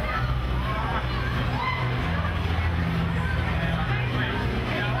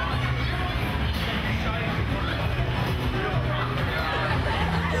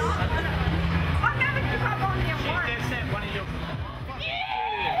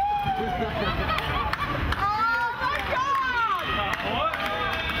 Oh my God!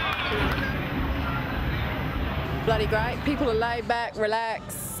 great. People are laid back,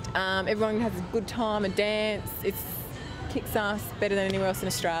 relaxed. Everyone has a good time, a dance. It kicks ass better than anywhere else in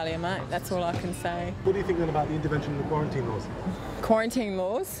Australia, mate. That's all I can say. What do you think then about the intervention in the quarantine laws? Quarantine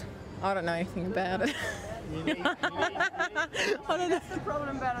laws? I don't know anything about it. I don't know. That's the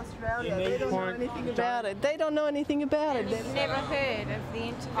problem about Australia. They don't know anything about it. They don't know anything about it. You've never heard of the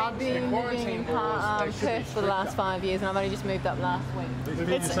intervention? I've been living in Perth for the last 5 years, and I've only just moved up last week.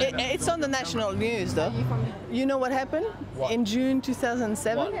 It's on the national news, though. You know what happened? What? In June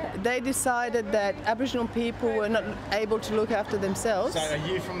 2007, they decided that Aboriginal people were not able to look after themselves. So are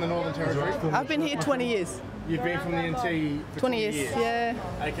you from the Northern Territory? I've been here 20 years. You've been from the NT for 20 years, yeah.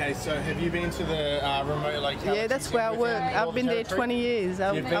 Okay, so have you been to the remote localities? Yeah, that's where I work. I've been there 20 years.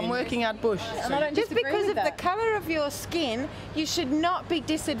 I'm working out bush. Just because of the colour of your skin, you should not be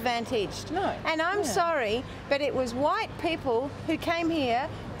disadvantaged. No. And I'm sorry, but it was white people who came here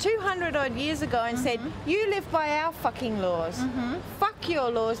 200 odd years ago and said, you live by our fucking laws. Fuck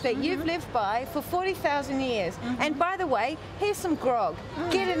your laws that you've lived by for 40,000 years. And by the way, here's some grog.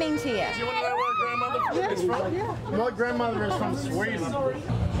 Get it into you. Do you want to know where grandmother is from? Yeah. My grandmother is from Sweden.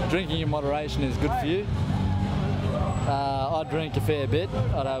 Drinking in moderation is good for you. I drink a fair bit.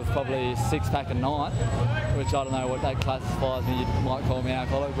 I'd have probably a 6-pack a night, which I don't know what that classifies me. You might call me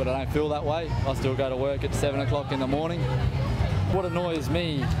alcoholic, but I don't feel that way. I still go to work at 7 o'clock in the morning. What annoys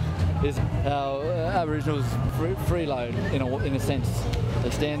me is how Aboriginals freeload in a sense. They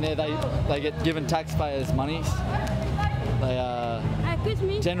stand there, they get given taxpayers' money.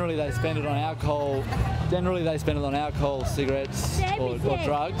 Generally they spend it on alcohol. Generally they spend it on alcohol, cigarettes, or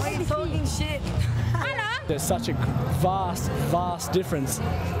drugs. Why are you talking shit? There's such a vast difference.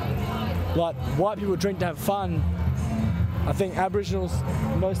 Like, white people drink to have fun. I think Aboriginals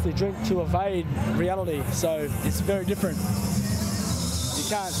mostly drink to evade reality, so it's very different.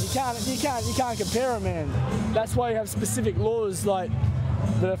 You can't compare them, man. That's why you have specific laws like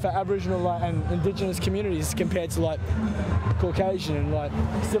that are for Aboriginal and Indigenous communities compared to like Caucasian and like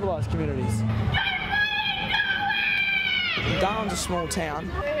civilised communities. Darwin's a small town.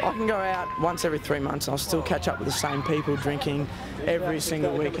 I can go out once every 3 months and I'll still catch up with the same people drinking every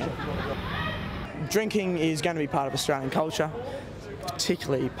single weekend. Drinking is going to be part of Australian culture,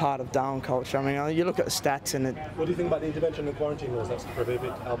 particularly part of Darwin culture. I mean, you look at the stats and it... What do you think about the intervention in the quarantine laws that's to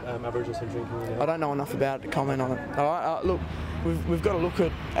prohibit Aboriginals from drinking? I don't know enough about it to comment on it. Look, we've got to look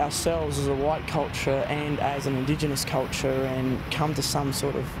at ourselves as a white culture and as an Indigenous culture and come to some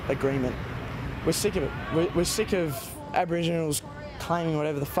sort of agreement. We're sick of it. We're sick of Aboriginals claiming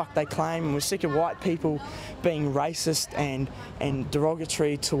whatever the fuck they claim, and we're sick of white people being racist and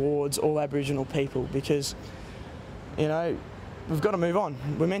derogatory towards all Aboriginal people because, you know, we've got to move on.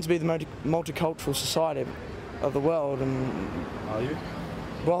 We're meant to be the multicultural society of the world, and... Are you?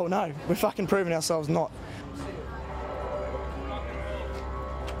 Well, no. We're fucking proving ourselves not.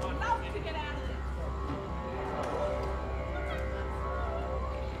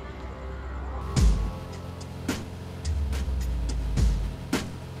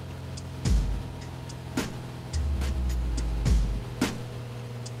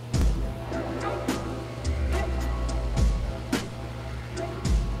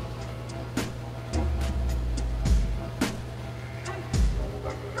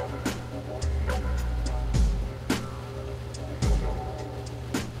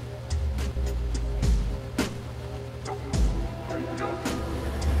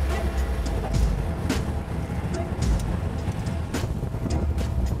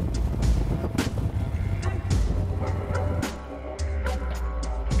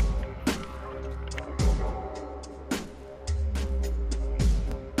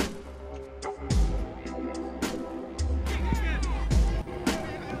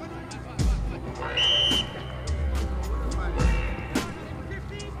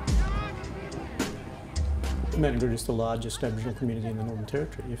 Matanguru is the largest Aboriginal community in the Northern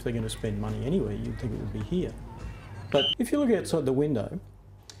Territory. If they're going to spend money anywhere, you'd think it would be here. But if you look outside the window,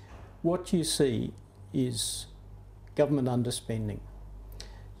 what you see is government underspending.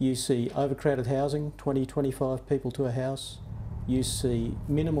 You see overcrowded housing, 20, 25 people to a house. You see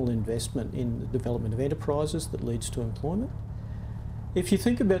minimal investment in the development of enterprises that leads to employment. If you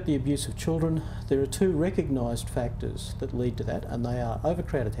think about the abuse of children, there are two recognised factors that lead to that, and they are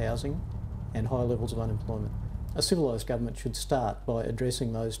overcrowded housing and high levels of unemployment. A civilised government should start by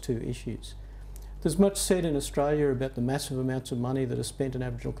addressing those two issues. There's much said in Australia about the massive amounts of money that are spent in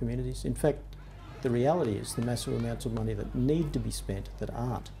Aboriginal communities. In fact, the reality is the massive amounts of money that need to be spent that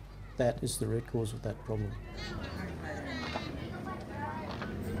aren't. That is the root cause of that problem.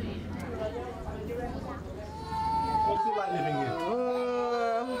 What's it like living here?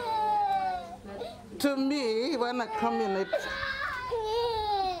 To me, when I come in, it's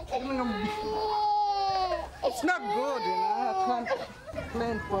not good, you know. I can't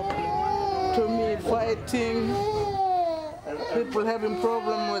explain properly. To me, fighting, people having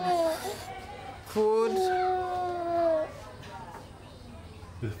problem with food.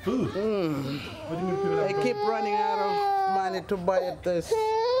 With food? What do you mean people have They keep running out of money to buy it. There's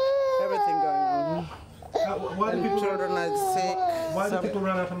everything going on. Why do people children are sick. Why do people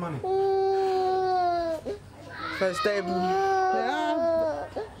run out of money? Because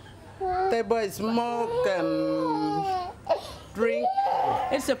they buy smoke and drink.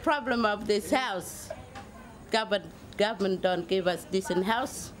 It's a problem of this house. Government don't give us decent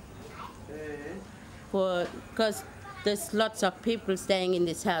house. Because there's lots of people staying in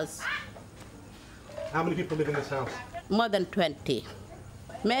this house. How many people live in this house? More than 20.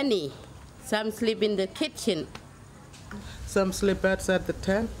 Many. Some sleep in the kitchen. Some sleep outside the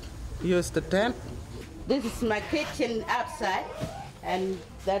tent, use the tent. This is my kitchen outside, and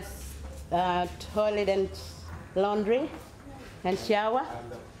that's toilet and laundry and shower.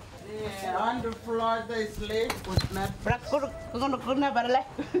 Yeah, on the floor they sleep with mat.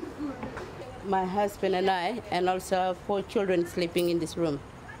 My husband and I, and also 4 children sleeping in this room.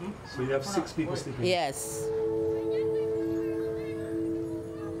 So you have 6 people sleeping? Yes.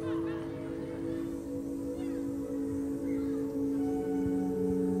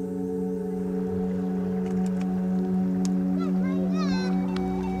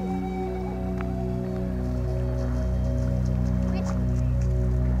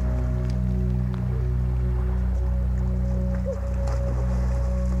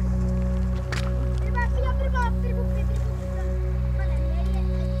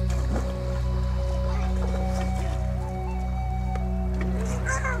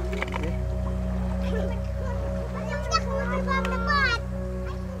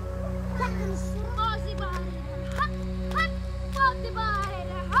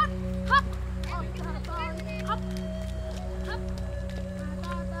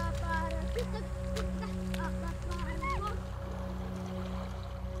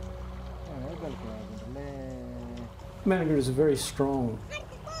 Manningham is a very strong,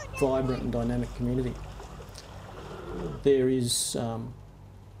 vibrant and dynamic community. There is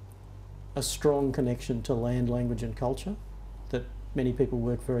a strong connection to land, language and culture that many people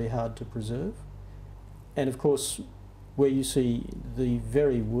work very hard to preserve. And of course, where you see the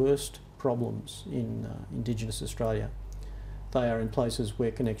very worst problems in Indigenous Australia, they are in places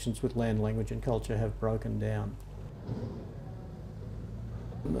where connections with land, language and culture have broken down.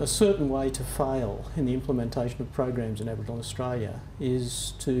 A certain way to fail in the implementation of programs in Aboriginal Australia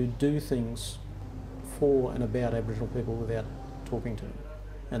is to do things for and about Aboriginal people without talking to them.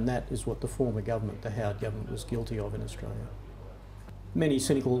 And that is what the former government, the Howard government, was guilty of in Australia. Many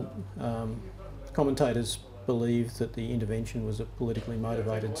cynical commentators believe that the intervention was a politically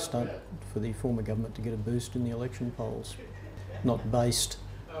motivated stunt for the former government to get a boost in the election polls, not based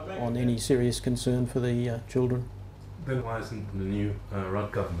on any serious concern for the children. Then why isn't the new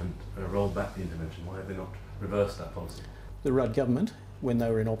Rudd government rolled back the intervention? Why have they not reversed that policy? The Rudd government, when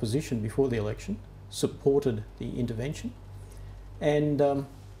they were in opposition before the election, supported the intervention, and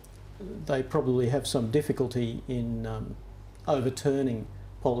they probably have some difficulty in overturning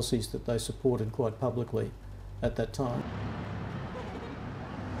policies that they supported quite publicly at that time.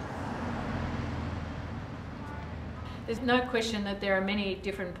 There's no question that there are many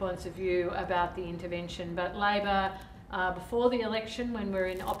different points of view about the intervention, but Labor, before the election, when we were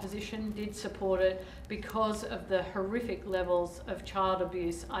in opposition, did support it because of the horrific levels of child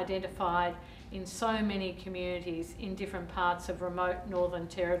abuse identified in so many communities in different parts of remote Northern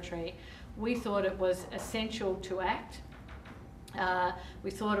Territory. We thought it was essential to act.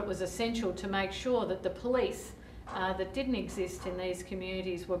 We thought it was essential to make sure that the police that didn't exist in these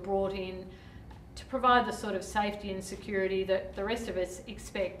communities were brought in to provide the sort of safety and security that the rest of us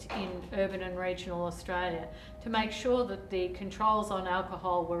expect in urban and regional Australia, to make sure that the controls on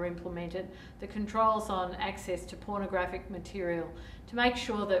alcohol were implemented, the controls on access to pornographic material, to make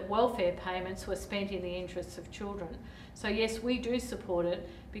sure that welfare payments were spent in the interests of children. So yes, we do support it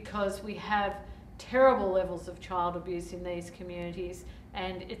because we have terrible levels of child abuse in these communities,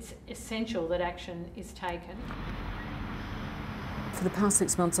 and it's essential that action is taken. For the past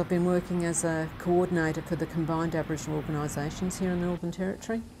 6 months I've been working as a coordinator for the combined Aboriginal organisations here in the Northern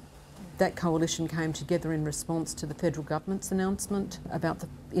Territory. That coalition came together in response to the federal government's announcement about the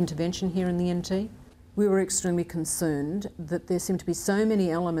intervention here in the NT. We were extremely concerned that there seemed to be so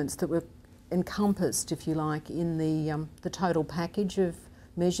many elements that were encompassed, if you like, in the total package of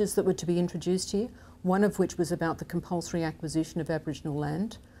measures that were to be introduced here, one of which was about the compulsory acquisition of Aboriginal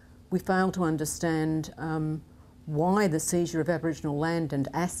land, We fail to understand why the seizure of Aboriginal land and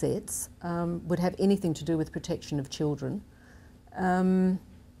assets would have anything to do with protection of children.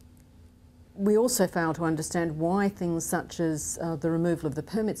 We also fail to understand why things such as the removal of the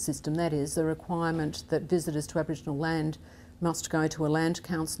permit system, that is, the requirement that visitors to Aboriginal land must go to a land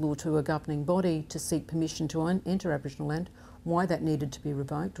council or to a governing body to seek permission to enter Aboriginal land, why that needed to be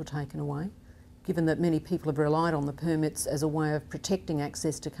revoked or taken away, given that many people have relied on the permits as a way of protecting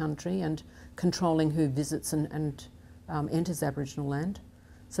access to country and controlling who visits and enters Aboriginal land.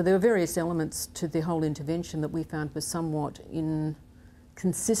 So there were various elements to the whole intervention that we found was somewhat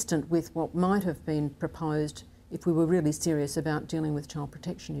inconsistent with what might have been proposed if we were really serious about dealing with child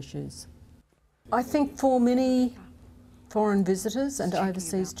protection issues. I think for many foreign visitors and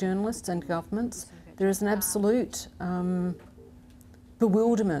overseas journalists and governments, there is an absolute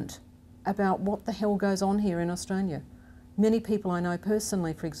bewilderment about what the hell goes on here in Australia. Many people I know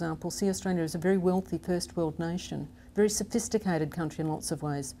personally, for example, see Australia as a very wealthy first world nation, very sophisticated country in lots of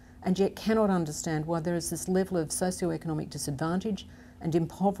ways, and yet cannot understand why there is this level of socio-economic disadvantage and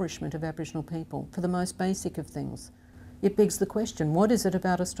impoverishment of Aboriginal people for the most basic of things. It begs the question, what is it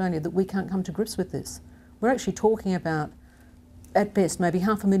about Australia that we can't come to grips with this? We're actually talking about, at best, maybe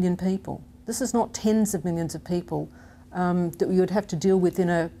 500,000 people. This is not tens of millions of people that we would have to deal with in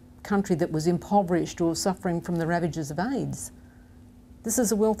a country that was impoverished or suffering from the ravages of AIDS. This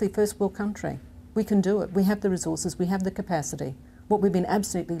is a wealthy first world country. We can do it. We have the resources, we have the capacity. What we've been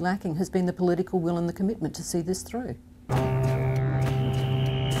absolutely lacking has been the political will and the commitment to see this through.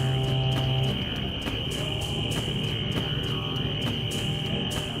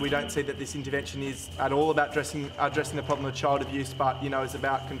 We don't see that this intervention is at all about addressing the problem of child abuse, but is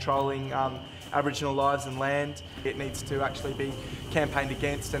about controlling Aboriginal lives and land. It needs to actually be campaigned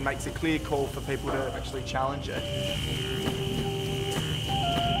against and makes a clear call for people to actually challenge it.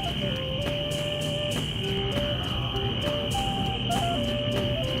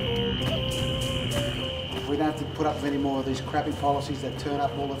 We don't have to put up with any more of these crappy policies that turn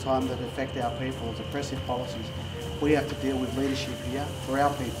up all the time that affect our people, as oppressive policies. We have to deal with leadership here for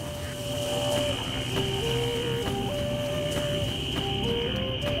our people.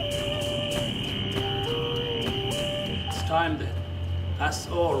 It's time that us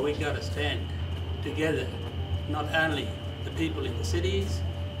all, we got to stand together, not only the people in the cities,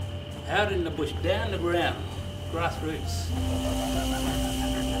 out in the bush, down the ground, grassroots.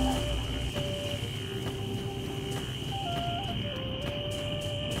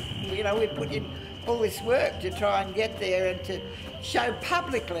 We put in all this work to try and get there and to show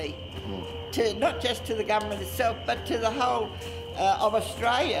publicly, to not just to the government itself, but to the whole of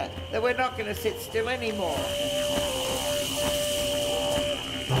Australia, that we're not going to sit still anymore.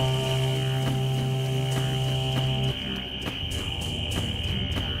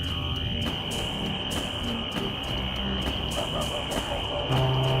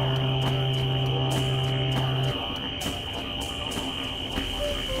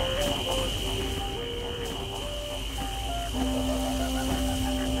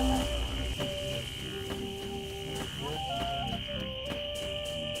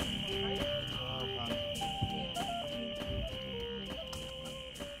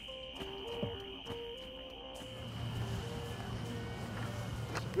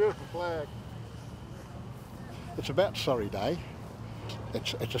 Beautiful flag. It's about Sorry Day.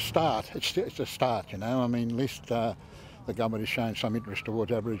 It's a start. It's a start, I mean, at least the government has shown some interest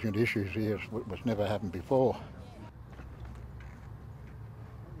towards Aboriginal issues here, which never happened before.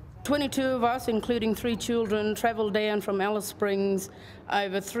 22 of us, including 3 children, travelled down from Alice Springs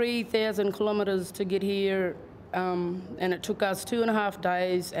over 3,000 kilometres to get here, and it took us 2.5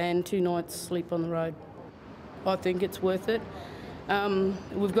 days and 2 nights sleep on the road. I think it's worth it.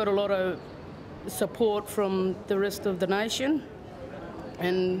 We've got a lot of support from the rest of the nation,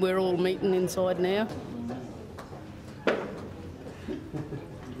 and we're all meeting inside now.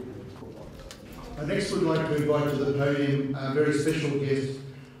 Next, we'd like to invite to the podium a very special guest,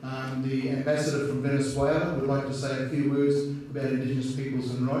 the ambassador from Venezuela. Would like to say a few words about Indigenous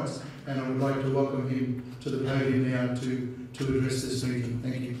peoples and rights, and I would like to welcome him to the podium now to address this meeting.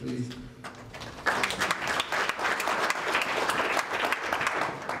 Thank you, please.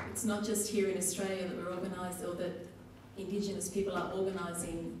 It's not just here in Australia that we're organised or that Indigenous people are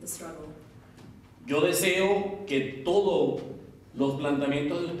organising the struggle. Yo deseo que todos los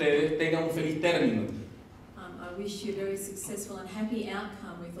planteamientos de ustedes tengan un feliz término. I wish you a very successful and happy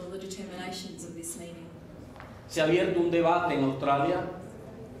outcome with all the determinations of this meeting. Se ha abierto un debate en Australia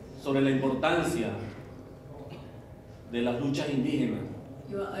sobre la importancia de las luchas indígenas.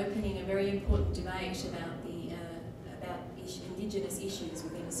 You are opening a very important debate about Indigenous issues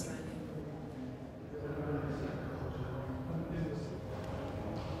within Australia.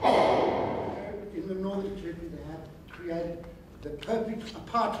 In the Northern Territory, they have created the perfect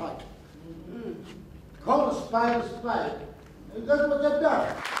apartheid. Call a spade a spade. And that's what they've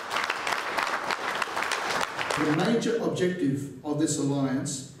done. The major objective of this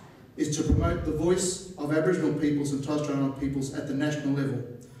alliance is to promote the voice of Aboriginal peoples and Torres Strait Islander peoples at the national level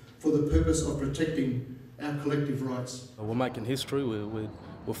for the purpose of protecting our collective rights. We're making history,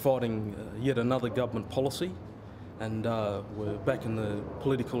 we're fighting yet another government policy, and we're back in the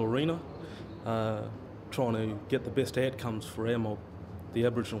political arena trying to get the best outcomes for our mob, the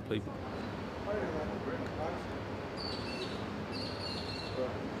Aboriginal people.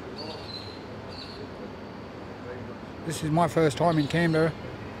 This is my first time in Canberra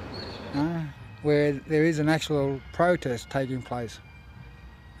where there is an actual protest taking place,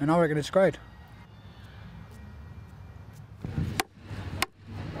 and I reckon it's great.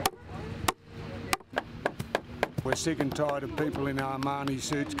 We're sick and tired of people in Armani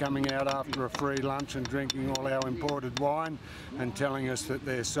suits coming out after a free lunch and drinking all our imported wine and telling us that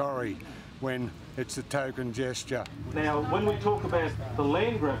they're sorry when it's a token gesture. Now, when we talk about the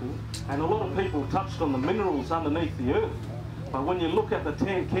land grabbing, and a lot of people touched on the minerals underneath the earth, but when you look at the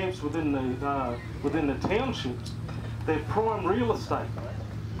 10 camps within the township, they're prime real estate,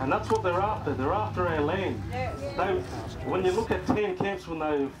 and that's what they're after. They're after our land. When you look at 10 camps when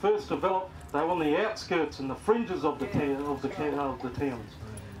they first developed, they were on the outskirts and the fringes of the towns.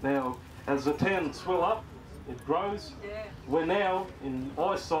 Now, as the towns swell up, it grows. We're now in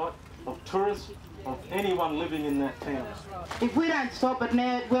eyesight of tourists, of anyone living in that town. If we don't stop it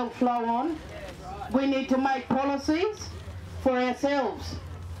now, it will flow on. We need to make policies for ourselves.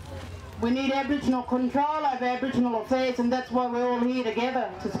 We need Aboriginal control over Aboriginal affairs, and that's why we're all here together,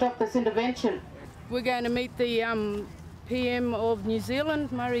 to stop this intervention. We're going to meet the PM of New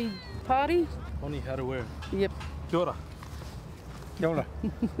Zealand, Murray Party. Bonnie Harawira. Yep. Kia ora. Kia ora.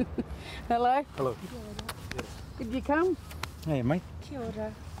 Hello. Hello. Did you come? Hey, mate. Kia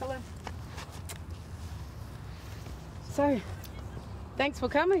ora. Hello. So, thanks for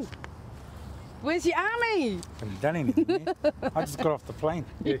coming. Where's your army? Haven't done anything yet. I just got off the plane.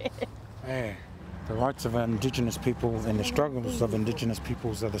 Yeah. The rights of Indigenous people and the struggles of Indigenous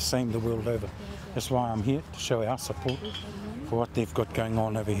peoples are the same the world over. That's why I'm here, to show our support for what they've got going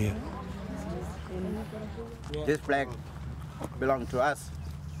on over here. This flag belongs to us.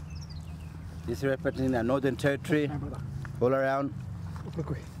 This representing the Northern Territory all around.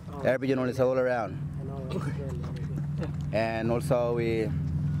 Aboriginal is all around. And also we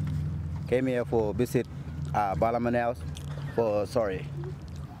came here for visit Parliament House for sorry.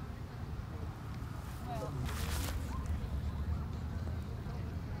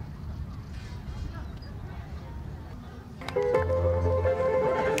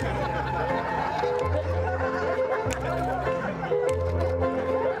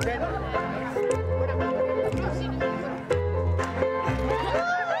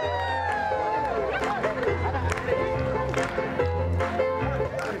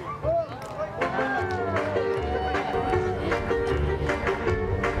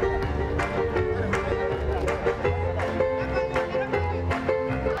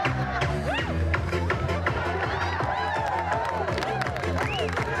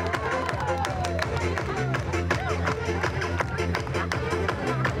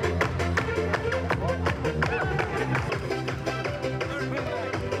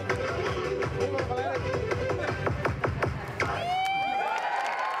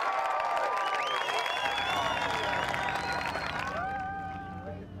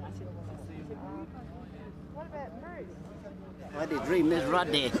 I had a dream, there's Rod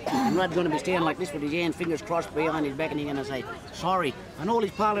there, and Rod's going to be standing like this with his hand, fingers crossed behind his back, and he's going to say, sorry. And all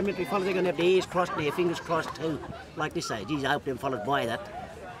his parliamentary fellows are going to have their ears crossed and their fingers crossed too, like this side. Geez, I hope them fellows buy that.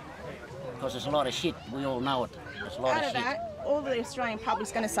 Because there's a lot of shit, we all know it. There's a lot Out of of shit. that, all the Australian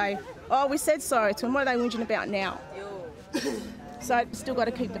public's going to say, oh, we said sorry to them, what are they whinging about now? So still got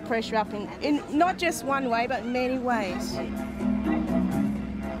to keep the pressure up in not just one way, but many ways.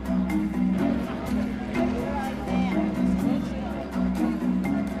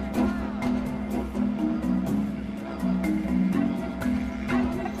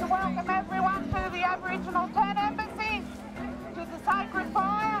 Welcome everyone to the Aboriginal Tent Embassy, to the Sacred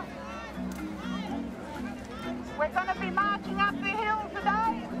Fire. We're going to be marching up the hill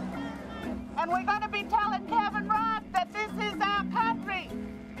today, and we're going to be telling Kevin Rudd that this is our country,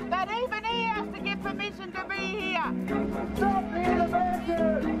 that even he has to get permission to be here. Stop the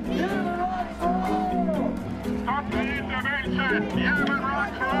intervention! Human rights for all! Stop the intervention! Human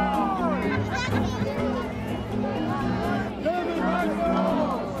rights for all!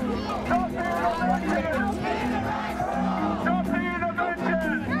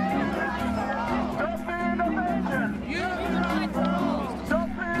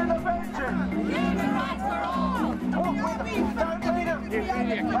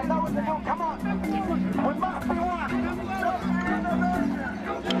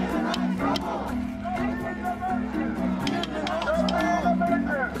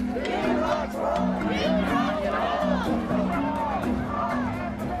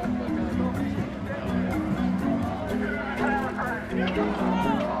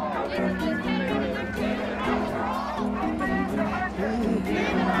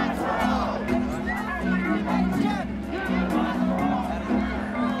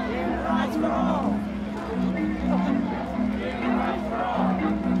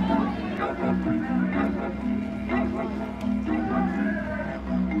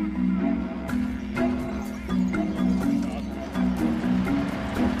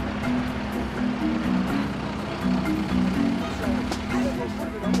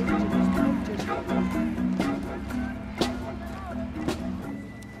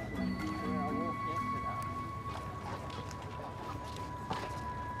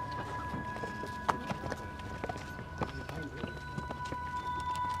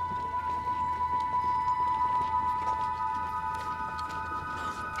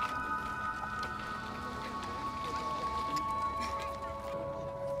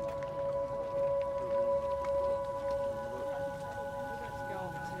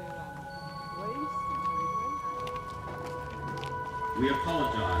 We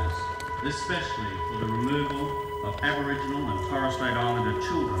apologise, especially for the removal of Aboriginal and Torres Strait Islander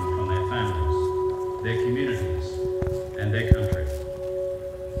children from their families, their communities and their country.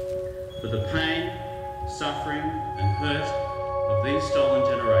 For the pain, suffering and hurt of these stolen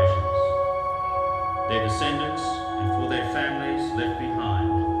generations, their descendants and for their families left behind,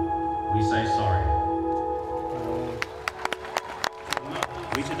 we say sorry.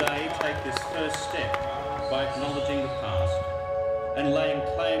 We today take this first step by acknowledging the past and laying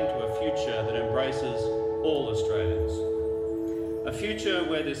claim to a future that embraces all Australians. A future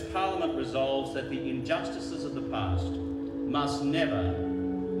where this Parliament resolves that the injustices of the past must never,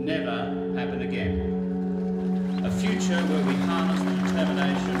 never happen again. A future where we harness the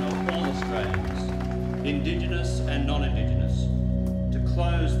determination of all Australians, Indigenous and non-Indigenous, to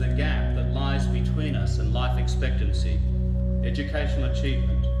close the gap that lies between us and life expectancy, educational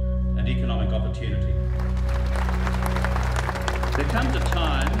achievement and economic opportunity. There comes a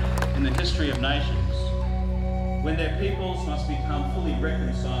time in the history of nations when their peoples must become fully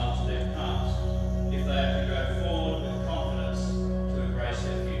reconciled to their past if they are to go forward with confidence to embrace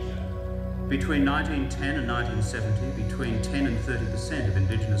their future. Between 1910 and 1970, between 10 and 30% of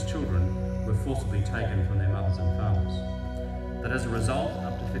Indigenous children were forcibly taken from their mothers and fathers. But as a result,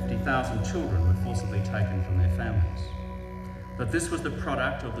 up to 50,000 children were forcibly taken from their families. But this was the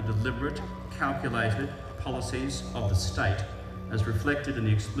product of the deliberate, calculated policies of the state as reflected in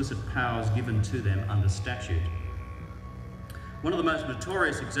the explicit powers given to them under statute. One of the most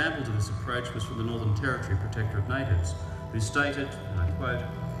notorious examples of this approach was from the Northern Territory Protector of Natives, who stated, and I quote,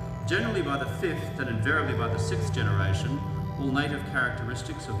 "Generally by the fifth and invariably by the sixth generation, all native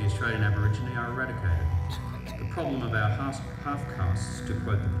characteristics of the Australian Aborigine are eradicated. The problem of our half-castes, to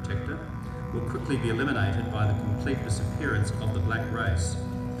quote the Protector, will quickly be eliminated by the complete disappearance of the black race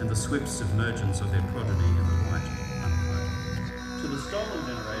and the swift submergence of their progeny in the white." To the stolen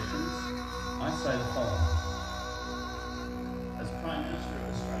generations, I say the following. As Prime Minister of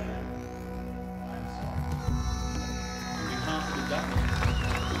Australia, I am sorry. On behalf of the government,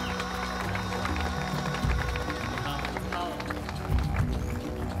 on behalf of the Parliament,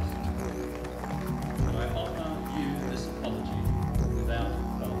 I offer you this apology without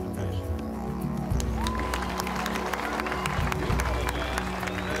qualification. We apologise for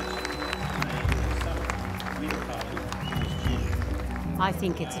the hurt, pain and suffering we the Parliament caused you. I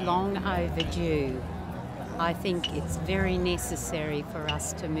think it's long overdue. I think it's very necessary for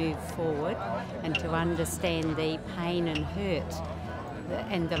us to move forward and to understand the pain and hurt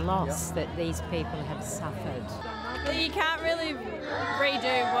and the loss that these people have suffered. You can't really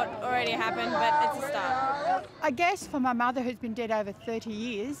redo what already happened, but it's a start. I guess for my mother, who's been dead over 30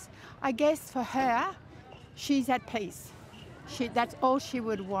 years, I guess for her, she's at peace. That's all she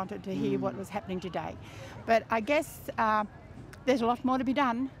would have wanted to hear what was happening today. But I guess there's a lot more to be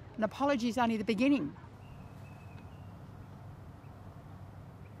done. An apology is only the beginning.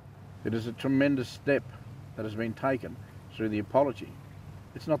 It is a tremendous step that has been taken through the apology.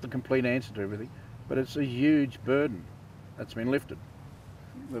 It's not the complete answer to everything, but it's a huge burden that's been lifted.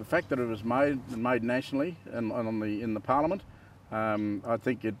 The fact that it was made nationally and in the Parliament, I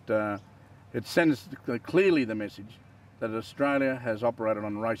think it sends clearly the message that Australia has operated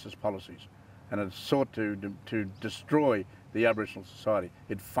on racist policies and has sought to destroy the Aboriginal society.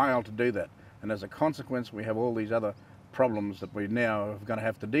 It failed to do that, and as a consequence we have all these other problems that we now are going to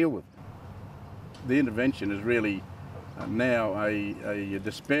have to deal with. The intervention is really now a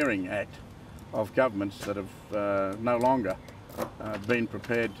despairing act of governments that have no longer been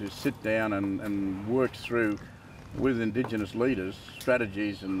prepared to sit down and work through with Indigenous leaders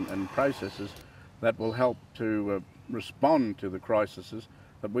strategies and processes that will help to respond to the crises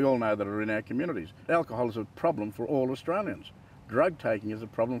that we all know that are in our communities. Alcohol is a problem for all Australians. Drug taking is a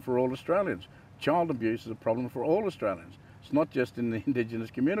problem for all Australians. Child abuse is a problem for all Australians. It's not just in the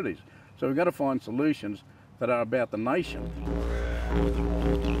Indigenous communities. So we've got to find solutions that are about the nation.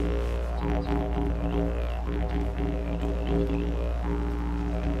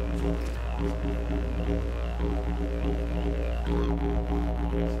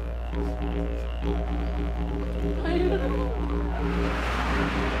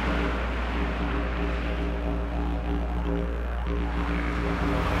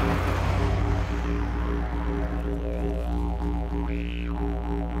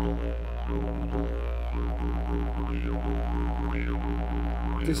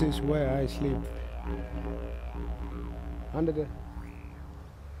 This is where I sleep, under the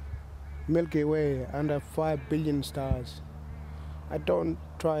Milky Way, under 5 billion stars. I don't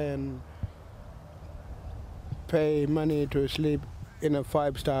try and pay money to sleep in a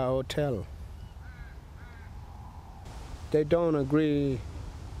 5-star hotel. They don't agree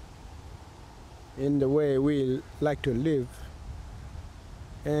in the way we like to live,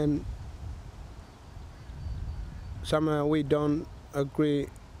 and somehow we don't agree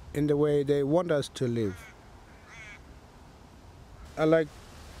in the way they want us to live. I like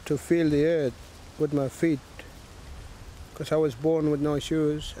to feel the earth with my feet because I was born with no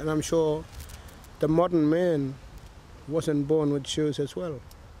shoes, and I'm sure the modern man wasn't born with shoes as well.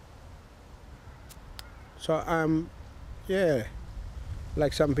 So I'm, yeah,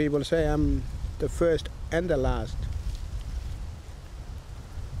 like some people say, I'm the first and the last.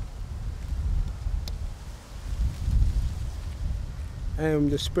 I am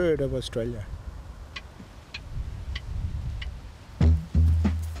the spirit of Australia.